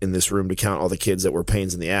feet in this room to count all the kids that were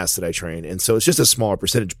pains in the ass that I trained. And so it's just a smaller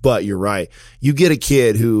percentage. But you're right. You get a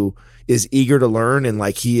kid who is eager to learn, and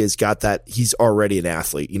he has got that, he's already an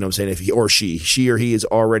athlete. You know what I'm saying? If he or she is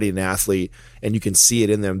already an athlete, and you can see it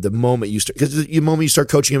in them the moment you start, because the moment you start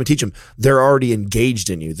coaching them and teach them, they're already engaged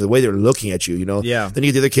in you, the way they're looking at you, Yeah. Then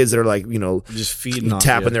you get the other kids that are just feeding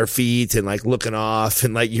tapping their feet and looking off,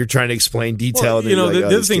 and you're trying to explain detail. Well, and the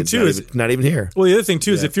other thing too is not even here. Well, the other thing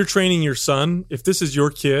too is if you're training your son, if this is your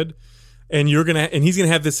kid, and he's gonna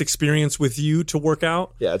have this experience with you to work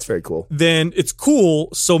out. Yeah, it's very cool. Then it's cool.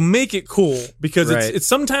 So make it cool, because it's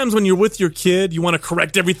sometimes when you're with your kid, you want to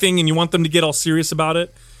correct everything and you want them to get all serious about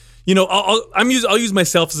it. I'll use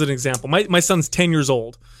myself as an example. My son's 10 years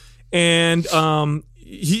old, and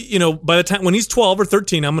he, by the time when he's 12 or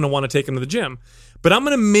 13, I'm gonna want to take him to the gym, but I'm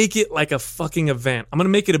gonna make it like a fucking event. I'm gonna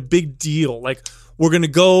make it a big deal. We're going to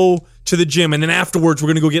go to the gym, and then afterwards we're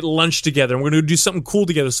going to go get lunch together, and we're going to do something cool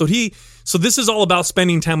together. So this is all about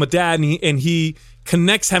spending time with dad, and he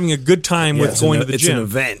connects having a good time with going to the gym. It's an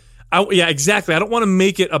event. Yeah, exactly. I don't want to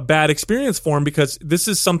make it a bad experience for him, because this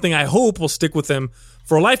is something I hope will stick with him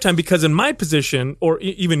for a lifetime. Because in my position, or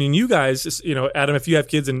even in you guys, Adam, if you have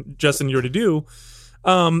kids, and Justin, you're to do,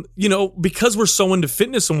 because we're so into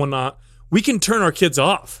fitness and whatnot, we can turn our kids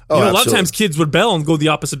off. A lot of times kids would bail and go the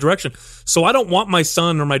opposite direction. So I don't want my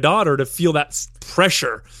son or my daughter to feel that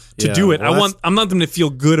pressure to do it. Well, I want them to feel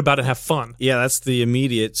good about it and have fun. Yeah, that's the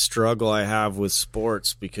immediate struggle I have with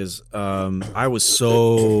sports, because I was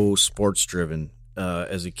so sports driven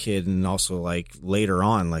as a kid, and also later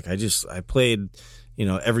on, I played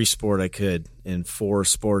every sport I could, in 4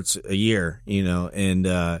 sports a year, and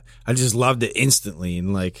I just loved it instantly,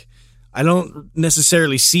 and I don't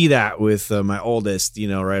necessarily see that with my oldest,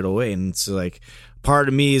 right away. And it's part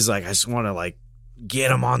of me is I just want to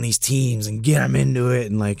get him on these teams and get him into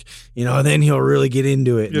it. And then he'll really get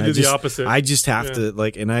into it. You'll do the opposite. I just have to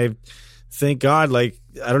and I thank God, I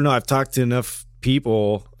don't know, I've talked to enough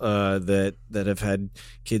people that have had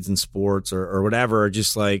kids in sports or whatever,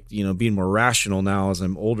 just being more rational now as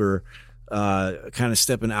I'm older, kind of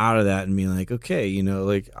stepping out of that and being okay,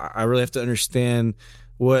 I really have to understand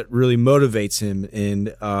what really motivates him, and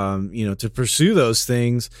to pursue those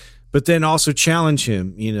things, but then also challenge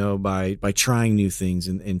him, by trying new things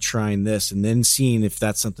and trying this, and then seeing if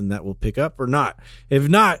that's something that will pick up or not. If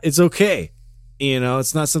not, it's okay.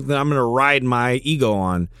 It's not something I'm going to ride my ego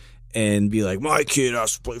on and be my kid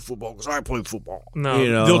has to play football because I play football. No,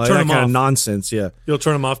 you'll turn him off. Nonsense. Yeah, you'll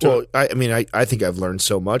turn him off. To I think I've learned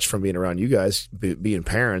so much from being around you guys, being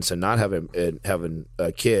parents and not having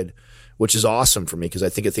a kid, which is awesome for me because I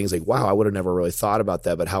think of things like, wow, I would have never really thought about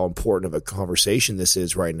that, but how important of a conversation this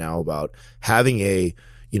is right now about having a,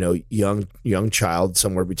 young child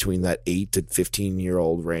somewhere between that 8 to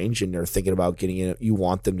 15-year-old range, and they're thinking about getting in. You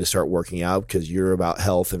want them to start working out because you're about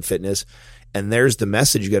health and fitness. And there's the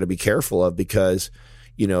message you got to be careful of because,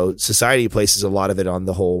 society places a lot of it on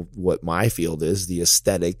the whole, what my field is, the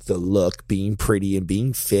aesthetic, the look, being pretty and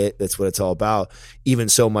being fit. That's what it's all about. Even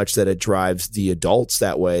so much that it drives the adults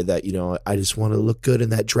that way that, I just want to look good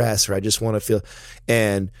in that dress, or I just want to feel,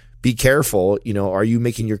 and be careful. Are you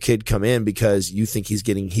making your kid come in because you think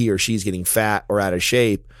he or she's getting fat or out of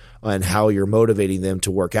shape, and how you're motivating them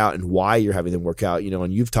to work out and why you're having them work out,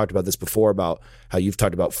 and you've talked about this before about how you've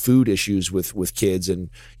talked about food issues with kids,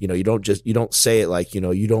 and you don't say it like,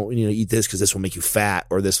 you don't eat this because this will make you fat,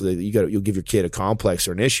 or this, you'll give your kid a complex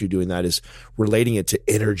or an issue doing that, is relating it to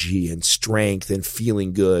energy and strength and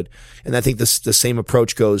feeling good. And I think the same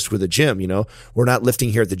approach goes with the gym. We're not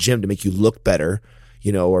lifting here at the gym to make you look better,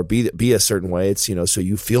 or be a certain way. It's, so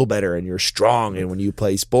you feel better and you're strong. And when you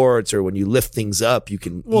play sports or when you lift things up, you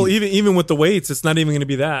can. Well, even with the weights, it's not even going to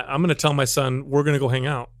be that. I'm going to tell my son, we're going to go hang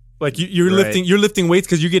out. Like you're lifting weights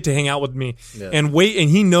because you get to hang out with me, and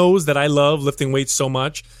he knows that I love lifting weights so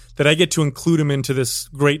much that I get to include him into this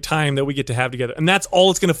great time that we get to have together. And that's all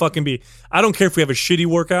it's going to fucking be. I don't care if we have a shitty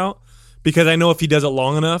workout, because I know if he does it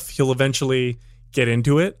long enough, he'll eventually get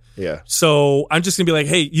into it. Yeah. So I'm just gonna be like,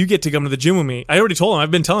 hey, you get to come to the gym with me. I already told him.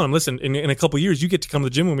 I've been telling him, listen, in a couple of years, you get to come to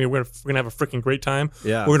the gym with me. We're gonna have a freaking great time.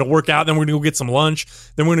 Yeah. We're gonna work out. Then we're gonna go get some lunch.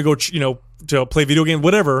 Then we're gonna go, to play video game,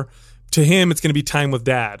 whatever. To him, it's gonna be time with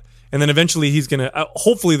dad. And then eventually he's gonna.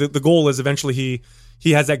 Hopefully, the goal is eventually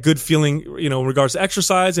he has that good feeling, in regards to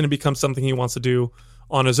exercise, and it becomes something he wants to do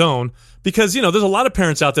on his own. Because there's a lot of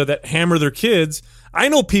parents out there that hammer their kids. I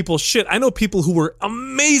know people who were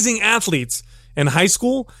amazing athletes in high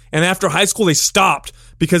school, and after high school they stopped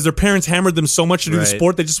because their parents hammered them so much to do the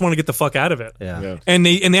sport, they just want to get the fuck out of it. Yeah. And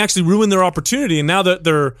they actually ruined their opportunity. And now that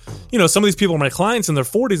they're, some of these people are my clients in their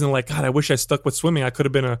 40s, and they're like, God, I wish I stuck with swimming. I could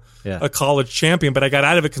have been a college champion, but I got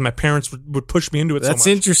out of it because my parents would push me into it. That's so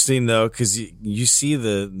much. interesting though, because you see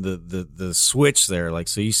the switch there. Like,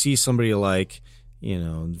 so you see somebody like,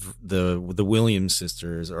 the Williams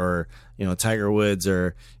sisters, or Tiger Woods,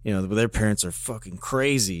 or their parents are fucking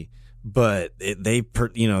crazy. But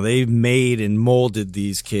they made and molded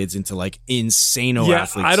these kids into like insano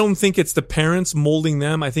athletes. I don't think it's the parents molding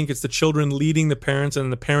them. I think it's the children leading the parents,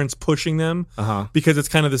 and the parents pushing them. Because it's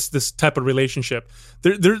kind of this type of relationship.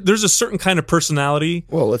 There's a certain kind of personality.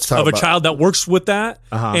 Well, let's talk of a about child that works with that,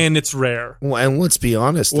 and it's rare. Well, and let's be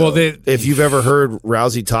honest. Though, if you've ever heard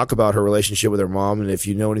Rousey talk about her relationship with her mom, and if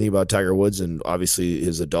you know anything about Tiger Woods and obviously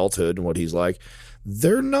his adulthood and what he's like,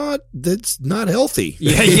 that's not healthy.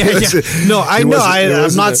 Yeah. No, I know.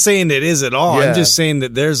 I'm not saying it is at all. I'm just saying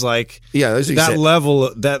that there's like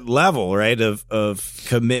that level, right, of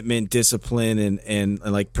commitment, discipline, and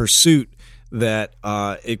like pursuit that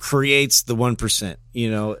it creates the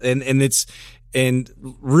 1%, and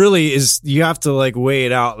really is, you have to like weigh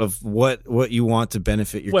it out of what you want to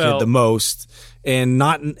benefit your kid the most, and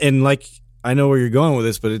like, I know where you're going with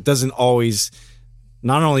this, but it doesn't always.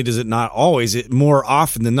 Not only does it not always, it more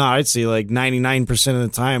often than not, I'd say like 99% of the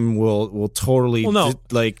time will totally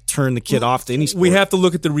like turn the kid off to any sport. We have to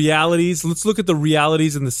look at the realities. Let's look at the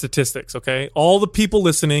realities and the statistics, okay? All the people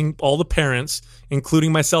listening, all the parents,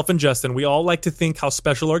 including myself and Justin, we all like to think how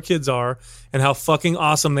special our kids are and how fucking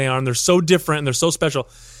awesome they are, and they're so different and they're so special.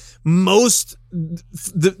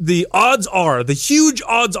 The odds are, the huge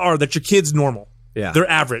odds are that your kid's normal. Yeah. They're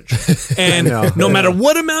average. And no matter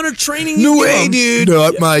what amount of training you no give way, them, dude.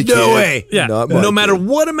 Not my kid. No way. Yeah. No matter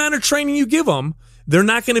what amount of training you give them, they're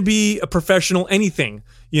not going to be a professional anything,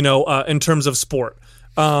 in terms of sport.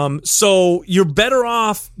 So you're better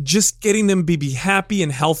off just getting them to be happy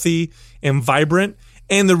and healthy and vibrant.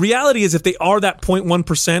 And the reality is, if they are that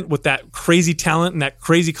 0.1% with that crazy talent and that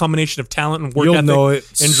crazy combination of talent and work ethic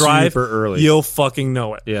and drive, super early. You'll fucking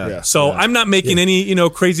know it. Yeah. So I'm not making any,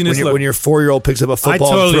 craziness. When your 4-year-old picks up a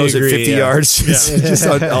football and throws it 50 yards, it's just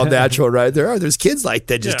all natural, right? There's kids like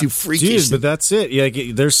that just do freaky shit. But that's it.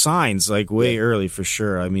 Yeah, there's signs like way early for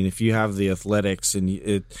sure. I mean, if you have the athletics and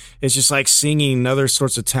it's just like singing, other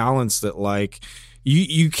sorts of talents that like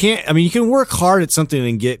you can't. I mean, you can work hard at something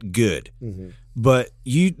and get good. Mm-hmm. But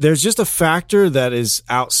there's just a factor that is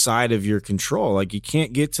outside of your control. Like, you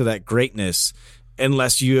can't get to that greatness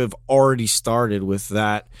unless you have already started with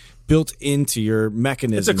that built into your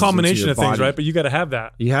mechanism. It's a combination of things, right? But you got to have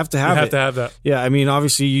that. You have to have that. Yeah, I mean,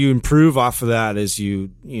 obviously you improve off of that as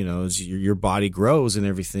as your body grows and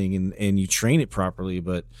everything, and you train it properly.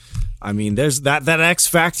 But I mean, there's that X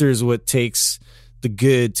factor is what takes the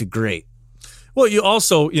good to great. Well, you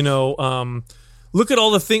also, look at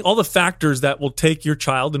all the factors that will take your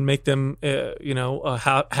child and make them, a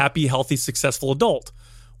happy, healthy, successful adult.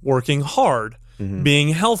 Working hard, being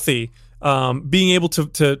healthy, being able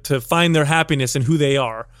to find their happiness in who they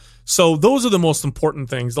are. So those are the most important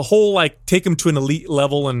things. The whole take them to an elite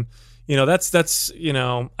level, and that's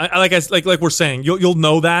like we're saying, you'll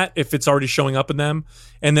know that if it's already showing up in them,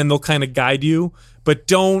 and then they'll kind of guide you. But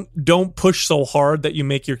don't push so hard that you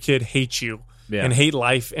make your kid hate you. Yeah. And hate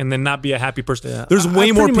life, and then not be a happy person. Yeah. There's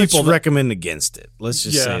way more people that recommend against it. Let's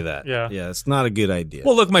just say that. Yeah, it's not a good idea.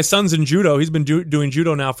 Well, look, my son's in judo. He's been doing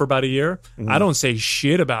judo now for about a year. I don't say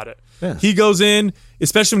shit about it. Yeah. He goes in,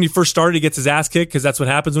 especially when he first started, he gets his ass kicked because that's what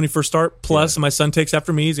happens when you first start. Plus, my son takes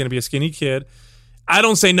after me. He's going to be a skinny kid. I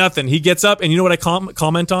don't say nothing. He gets up, and you know what I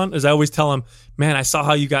comment on? Is I always tell him, man, I saw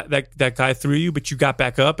how you got that guy through you, but you got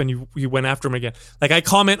back up and you went after him again. Like, I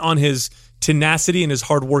comment on his tenacity and his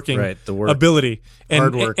hardworking ability. And,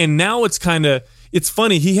 hard work. And now it's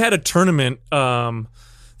funny. He had a tournament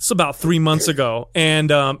it's about 3 months ago,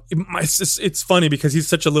 and it's funny because he's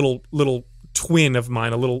such a little twin of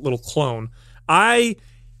mine, a little clone. I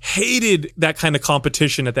hated that kind of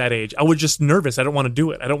competition at that age. I was just nervous. I don't want to do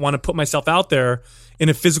it. I don't want to put myself out there in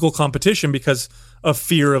a physical competition because of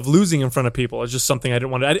fear of losing in front of people. It's just something I didn't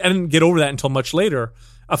want to. I didn't get over that until much later.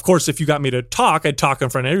 Of course, if you got me to talk, I'd talk in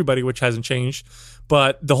front of everybody, which hasn't changed.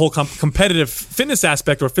 But the whole competitive fitness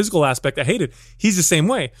aspect or physical aspect, I hated. He's the same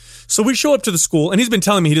way. So we show up to the school, and he's been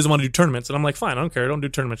telling me he doesn't want to do tournaments. And I'm like, fine, I don't care. I don't do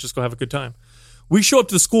tournaments. Just go have a good time. We show up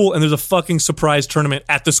to the school, and there's a fucking surprise tournament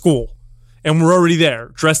at the school. And we're already there,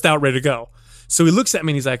 dressed out, ready to go. So he looks at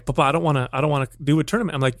me and he's like, Papa, I don't want to do a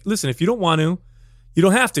tournament. I'm like, listen, if you don't want to, you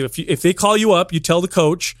don't have to. If they call you up, you tell the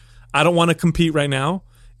coach, I don't want to compete right now,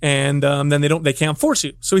 and then they can't force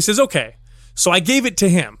you. So he says, okay. So I gave it to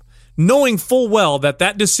him, knowing full well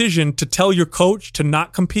that decision to tell your coach to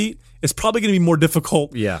not compete is probably going to be more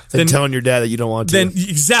difficult. Than telling your dad that you don't want to.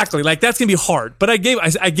 Exactly. Like, that's going to be hard. But I gave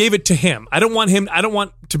it to him. I don't want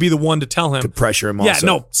to be the one to tell him. To pressure him also. Yeah,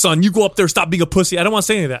 no, son, you go up there, stop being a pussy. I don't want to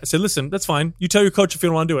say any of that. I said, listen, that's fine. You tell your coach if you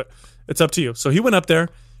don't want to do it. It's up to you. So he went up there.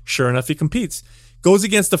 Sure enough, he competes. Goes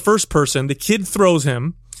against the first person. The kid throws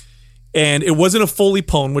him. And it wasn't a full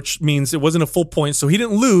ippon, which means it wasn't a full point. So he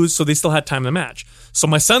didn't lose, so they still had time in the match. So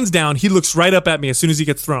my son's down. He looks right up at me as soon as he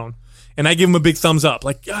gets thrown. And I give him a big thumbs up,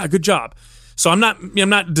 like, good job. So I'm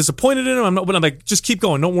not disappointed in him. But I'm like, just keep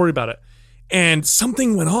going. Don't worry about it. And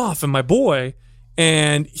something went off in my boy,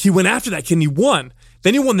 and he went after that kid and he won.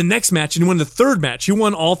 Then he won the next match and he won the third match. He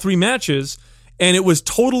won all 3 matches, and it was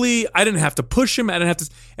totally, I didn't have to push him. I didn't have to.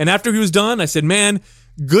 And after he was done, I said, man,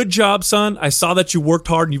 good job, son. I saw that you worked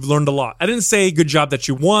hard and you've learned a lot. I didn't say good job that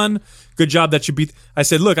you won, good job that you beat. I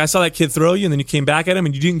said, look, I saw that kid throw you and then you came back at him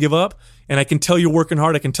and you didn't give up. And I can tell you're working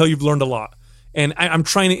hard. I can tell you've learned a lot. And I'm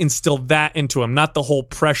trying to instill that into him, not the whole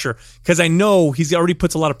pressure. Because I know he's already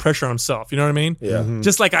puts a lot of pressure on himself. You know what I mean? Yeah. Mm-hmm.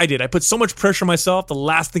 Just like I did. I put so much pressure on myself. The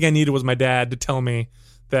last thing I needed was my dad to tell me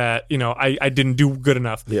that, I didn't do good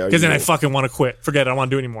enough. Because then I fucking want to quit. Forget it. I don't want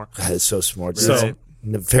to do it anymore. That's so smart. So,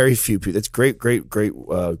 very few people. That's great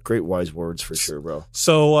wise words for sure, bro.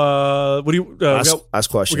 So, what do you ask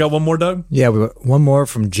question? We got one more, Doug? Yeah, we got one more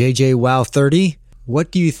from JJ Wow 30.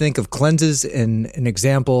 What do you think of cleanses? And an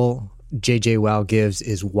example JJ Wow gives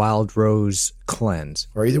is Wild Rose Cleanse.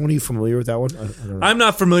 Are either one of you familiar with that one? I don't know. I'm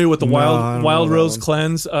not familiar with the Wild Rose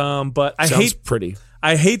Cleanse, but Sounds pretty.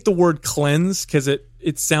 I hate the word cleanse because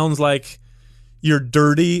it sounds like you're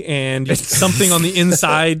dirty and something on the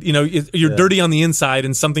inside, you're dirty on the inside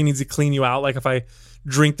and something needs to clean you out. Like if I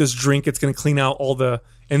drink this drink, it's going to clean out all the,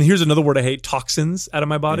 and here's another word I hate, toxins out of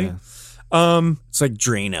my body. Yeah. It's like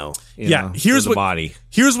Drano. Here's what body.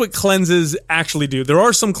 Here's what cleanses actually do. There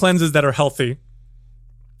are some cleanses that are healthy,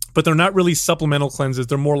 but they're not really supplemental cleanses.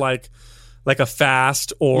 They're more like a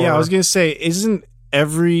fast or. Yeah, I was gonna say, isn't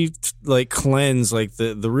every cleanse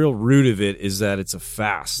the real root of it is that it's a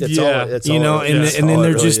fast? That's then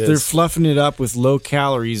they're fluffing it up with low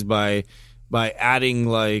calories by adding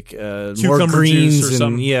more greens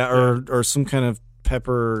or some kind of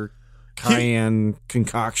pepper. Cayenne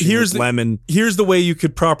concoction with lemon. Here's the way you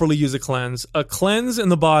could properly use a cleanse. A cleanse in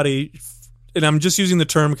the body, and I'm just using the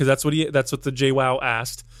term because that's what the JWoww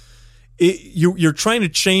asked. You're trying to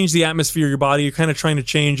change the atmosphere of your body. You're kind of trying to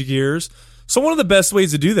change gears. So one of the best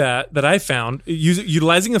ways to do that I found,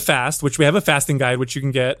 utilizing a fast, which we have a fasting guide, which you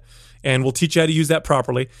can get, and we'll teach you how to use that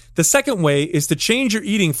properly. The second way is to change your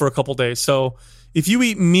eating for a couple days. So if you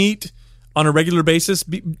eat meat on a regular basis,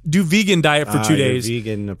 do vegan diet for 2 days.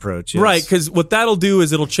 Vegan approach, yes. Right, because what that'll do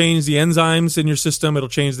is it'll change the enzymes in your system. It'll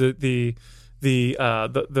change your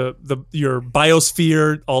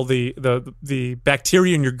biosphere. All the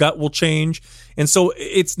bacteria in your gut will change, and so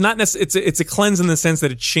it's not necessarily it's a cleanse in the sense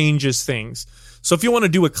that it changes things. So if you want to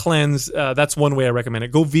do a cleanse, that's one way I recommend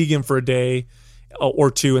it. Go vegan for a day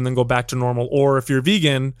or two, and then go back to normal. Or if you're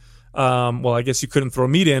vegan, well, I guess you couldn't throw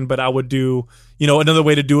meat in, but I would do, another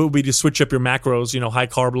way to do it would be to switch up your macros, high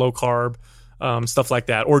carb, low carb, stuff like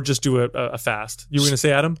that, or just do a fast. You were going to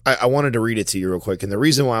say, Adam? I wanted to read it to you real quick. And the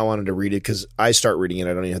reason why I wanted to read it, because I start reading it,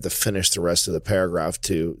 I don't even have to finish the rest of the paragraph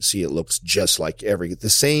to see it looks just like the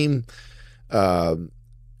same.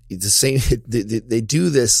 They do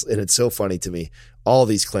this, and it's so funny to me. All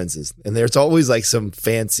these cleanses, and there's always like some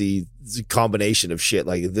fancy combination of shit.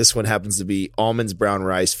 Like this one happens to be almonds, brown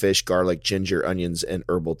rice, fish, garlic, ginger, onions, and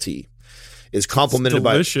herbal tea. Is complemented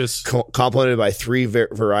by 3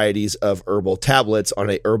 varieties of herbal tablets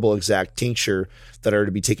on a herbal exact tincture that are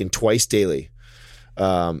to be taken twice daily.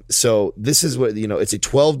 So this is what, it's a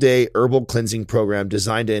 12-day herbal cleansing program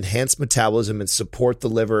designed to enhance metabolism and support the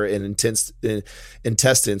liver and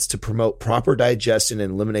intestines to promote proper digestion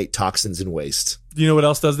and eliminate toxins and waste. You know what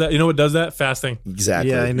else does that? You know what does that? Fasting.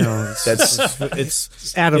 Exactly. Yeah, I know. It's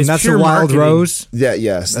Adam. It's that's a pure wild marketing. rose. Yeah,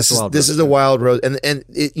 yes. This is a wild rose, and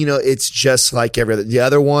it, it's just like every other. The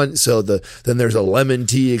other one. So then there's a lemon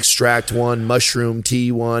tea extract one, mushroom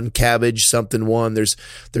tea one, cabbage something one. There's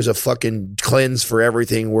a fucking cleanse for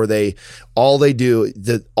everything where all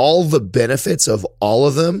the benefits of all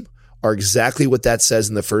of them are exactly what that says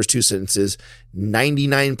in the first 2 sentences.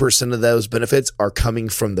 99% of those benefits are coming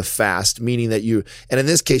from the fast, meaning that and in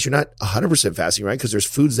this case, you're not 100% fasting, right? Because there's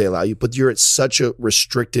foods they allow you, but you're at such a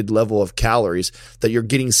restricted level of calories that you're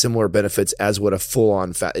getting similar benefits as what a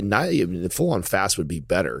full-on fast, not even a full-on fast would be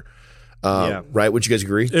better. Right? Would you guys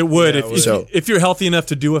agree? It would. If you're healthy enough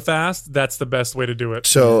to do a fast, that's the best way to do it.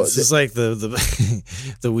 So this is like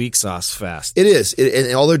the weak sauce fast. It is.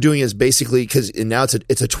 And all they're doing is basically, because now it's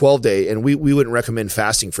a 12-day, and we wouldn't recommend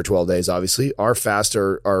fasting for 12 days, obviously. Our fasts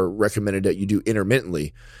are recommended that you do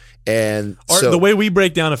intermittently. And the way we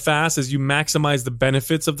break down a fast is you maximize the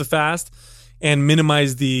benefits of the fast and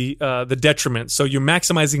minimize the detriment. So you're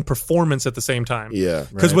maximizing performance at the same time. Yeah.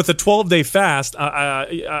 Because with a 12-day fast,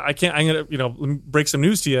 I can't. I'm gonna break some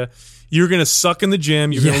news to you. You're gonna suck in the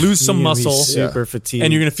gym. You're gonna lose some muscle. Super fatigued,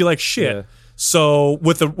 and you're gonna feel like shit. Yeah. So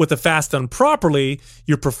with the fast done properly,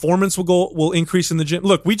 your performance will increase in the gym.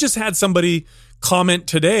 Look, we just had somebody comment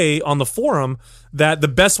today on the forum that the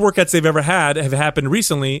best workouts they've ever had have happened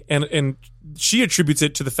recently, and she attributes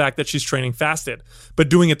it to the fact that she's training fasted, but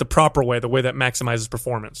doing it the proper way, the way that maximizes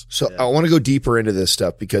performance. So I want to go deeper into this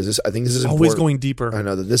stuff because I think this is always important. Going deeper. I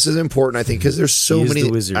know that this is important. I think because there's so many.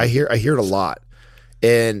 I hear it a lot.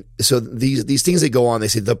 And so these things that go on, they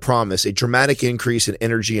say the promise, a dramatic increase in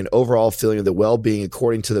energy and overall feeling of the well-being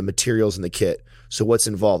according to the materials in the kit. So what's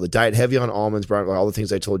involved? The diet heavy on almonds, brown, all the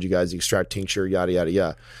things I told you guys, the extract tincture, yada, yada,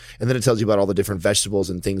 yada. And then it tells you about all the different vegetables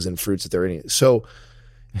and things and fruits that they're eating. So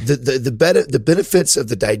the benefits of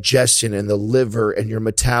the digestion and the liver and your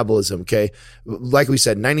metabolism, okay? Like we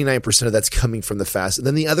said, 99% of that's coming from the fast. And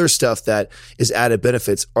then the other stuff that is added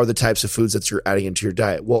benefits are the types of foods that you're adding into your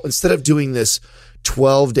diet. Well, instead of doing this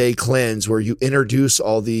 12-day cleanse where you introduce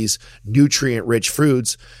all these nutrient-rich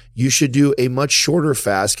foods, you should do a much shorter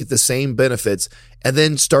fast, get the same benefits, and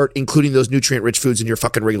then start including those nutrient-rich foods in your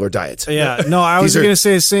fucking regular diet. Yeah, no, I was going to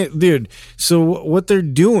say the same, dude. So what they're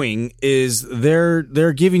doing is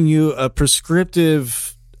they're giving you a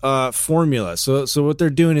prescriptive formula. So what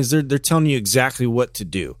they're doing is they're telling you exactly what to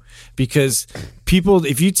do, because people,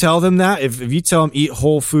 if you tell them that, if you tell them eat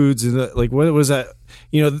whole foods and like what was that?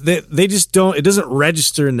 They just don't. It doesn't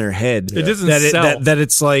register in their head. It doesn't sell. That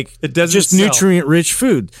it's like it doesn't just sell. nutrient-rich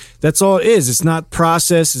food. That's all it is. It's not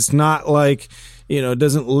processed. It's not like it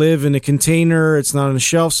doesn't live in a container. It's not on a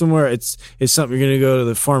shelf somewhere. It's something you're going to go to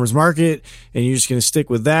the farmer's market and you're just going to stick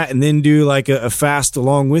with that and then do like a fast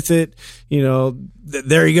along with it.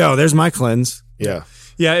 There you go. There's my cleanse. Yeah.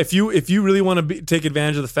 Yeah. If you really want to take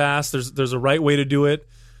advantage of the fast, there's a right way to do it.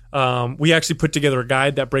 We actually put together a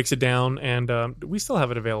guide that breaks it down, and we still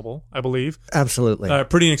have it available, I believe. Absolutely.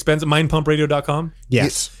 Pretty inexpensive. Mindpumpradio.com.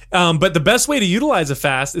 Yes. But the best way to utilize a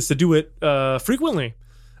fast is to do it frequently.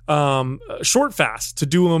 Short fast, to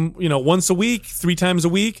do them, once a week, 3 times a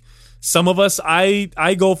week. Some of us,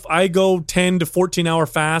 I go 10 to 14 hour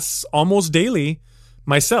fasts almost daily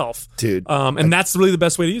myself, dude. And that's really the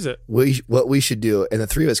best way to use it. What we should do, and the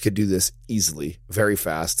 3 of us could do this easily, very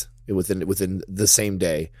fast, within the same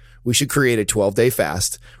day. we should create a 12-day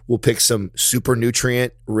fast. We'll pick some super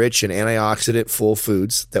nutrient rich and antioxidant full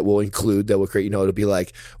foods that will create, it'll be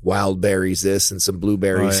like wild berries this and some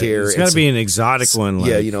blueberries here. It's got to be an exotic one.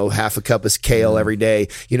 Half a cup of kale every day.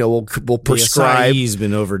 We'll prescribe. The acai's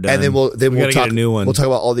been overdone. And then we'll talk get a new one. We'll talk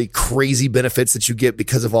about all the crazy benefits that you get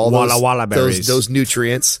because of all those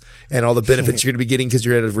nutrients and all the benefits you're going to be getting because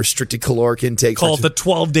you're at a restricted caloric intake. Call it the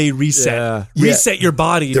 12-day reset. Yeah. Reset your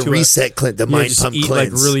body. The reset cleanse, the mind pump eat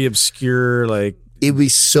cleanse. Like really obscure, like it'd be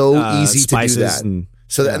so easy to do that.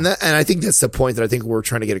 And I think that's the point that I think we're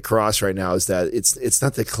trying to get across right now is that it's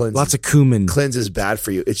not that cleanse. Lots of cumin. Cleanse is bad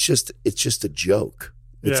for you. It's just a joke.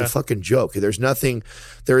 It's a fucking joke. There is nothing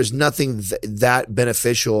that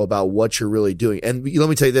beneficial about what you're really doing. And let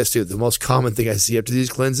me tell you this too: the most common thing I see after these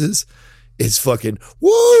cleanses is fucking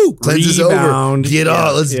woo. Cleanse is over. Get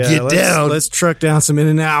on. Let's get down. Let's truck down some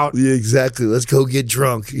In-N-Out. Yeah, exactly. Let's go get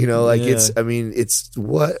drunk. It's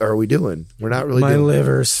what are we doing? We're not really. My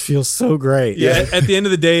liver feels so great. Yeah. At the end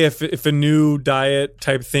of the day, if a new diet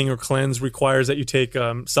type thing or cleanse requires that you take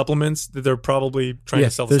supplements, they're probably trying to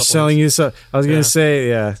sell. They're selling you. I was gonna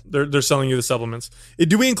say, they're selling you the supplements.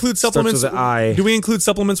 Do we include supplements? Starts with an I. Do we include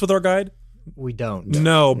supplements with our guide? We don't.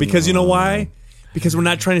 No, because you know why? Because we're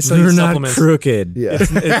not trying to sell you supplements. We're not crooked. Yeah,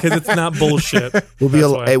 because it's not bullshit.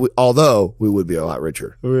 Although we would be a lot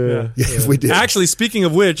richer. If we did. Actually, speaking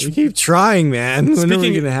of which, we keep trying, man. When are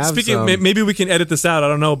we gonna have some? Maybe we can edit this out. I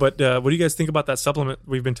don't know, but what do you guys think about that supplement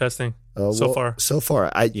we've been testing so far? So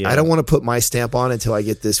far, I don't want to put my stamp on until I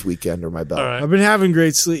get this week under my belt. All right. I've been having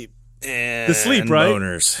great sleep. The sleep, right?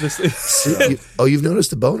 Boners. You've noticed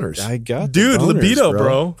the boners. I got dude the boners, libido,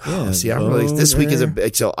 bro. Yeah, see, I'm really. This week is a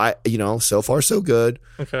big. So so far so good.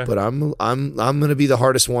 Okay, but I'm gonna be the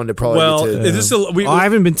hardest one to probably. Get to. I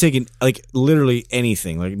haven't been taking like literally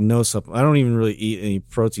anything, like no supplement. I don't even really eat any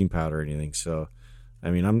protein powder or anything. So, I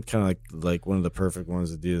mean, I'm kind of like one of the perfect ones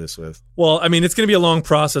to do this with. Well, I mean, it's going to be a long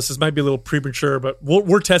process. This might be a little premature, but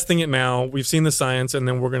we're testing it now. We've seen the science, and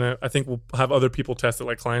then I think we'll have other people test it,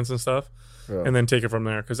 like clients and stuff, and then take it from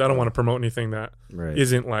there. Because I don't want to promote anything that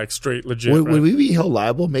isn't like straight legit. Would we be held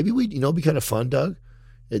liable? Maybe we, be kind of fun, Doug.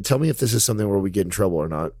 Tell me if this is something where we get in trouble or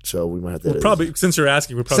not. So we might have to. Probably, since you're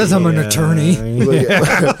asking, we probably. Says I'm an attorney.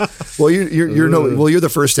 Well, you're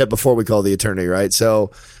the first step before we call the attorney, right? So.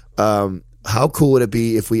 How cool would it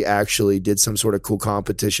be if we actually did some sort of cool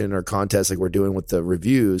competition or contest like we're doing with the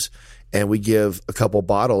reviews, and we give a couple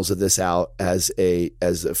bottles of this out as a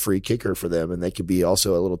free kicker for them, and they could be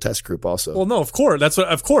also a little test group also. Well, no, of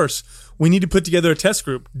course we need to put together a test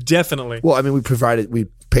group, definitely. Well, I mean, we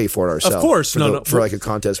pay for it ourselves. Of course, for like a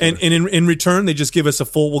contest. And in return, they just give us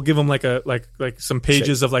we'll give them like some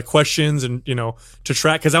pages of like questions and to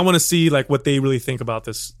track, because I want to see like what they really think about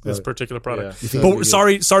this particular product. Yeah. But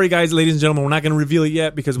sorry guys, ladies and gentlemen, we're not going to reveal it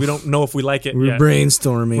yet because we don't know if we like it. We're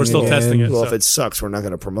brainstorming. We're still testing it. Well, if it sucks, we're not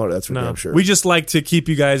going to promote it. That's for damn sure. We just like to keep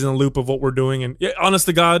you guys in the loop of what we're doing, and honest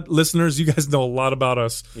to God, listeners, you guys know a lot about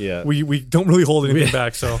us. Yeah, we don't really hold anything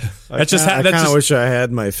back. So I kind of wish I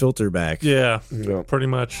had my filter back. Yeah, pretty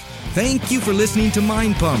much. Thank you for listening to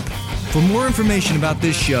Mind Pump. For more information about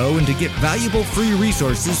this show and to get valuable free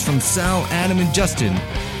resources from Sal, Adam, and Justin,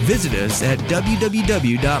 visit us at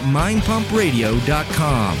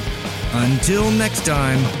www.mindpumpradio.com. Until next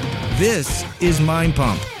time, this is Mind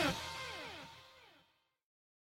Pump.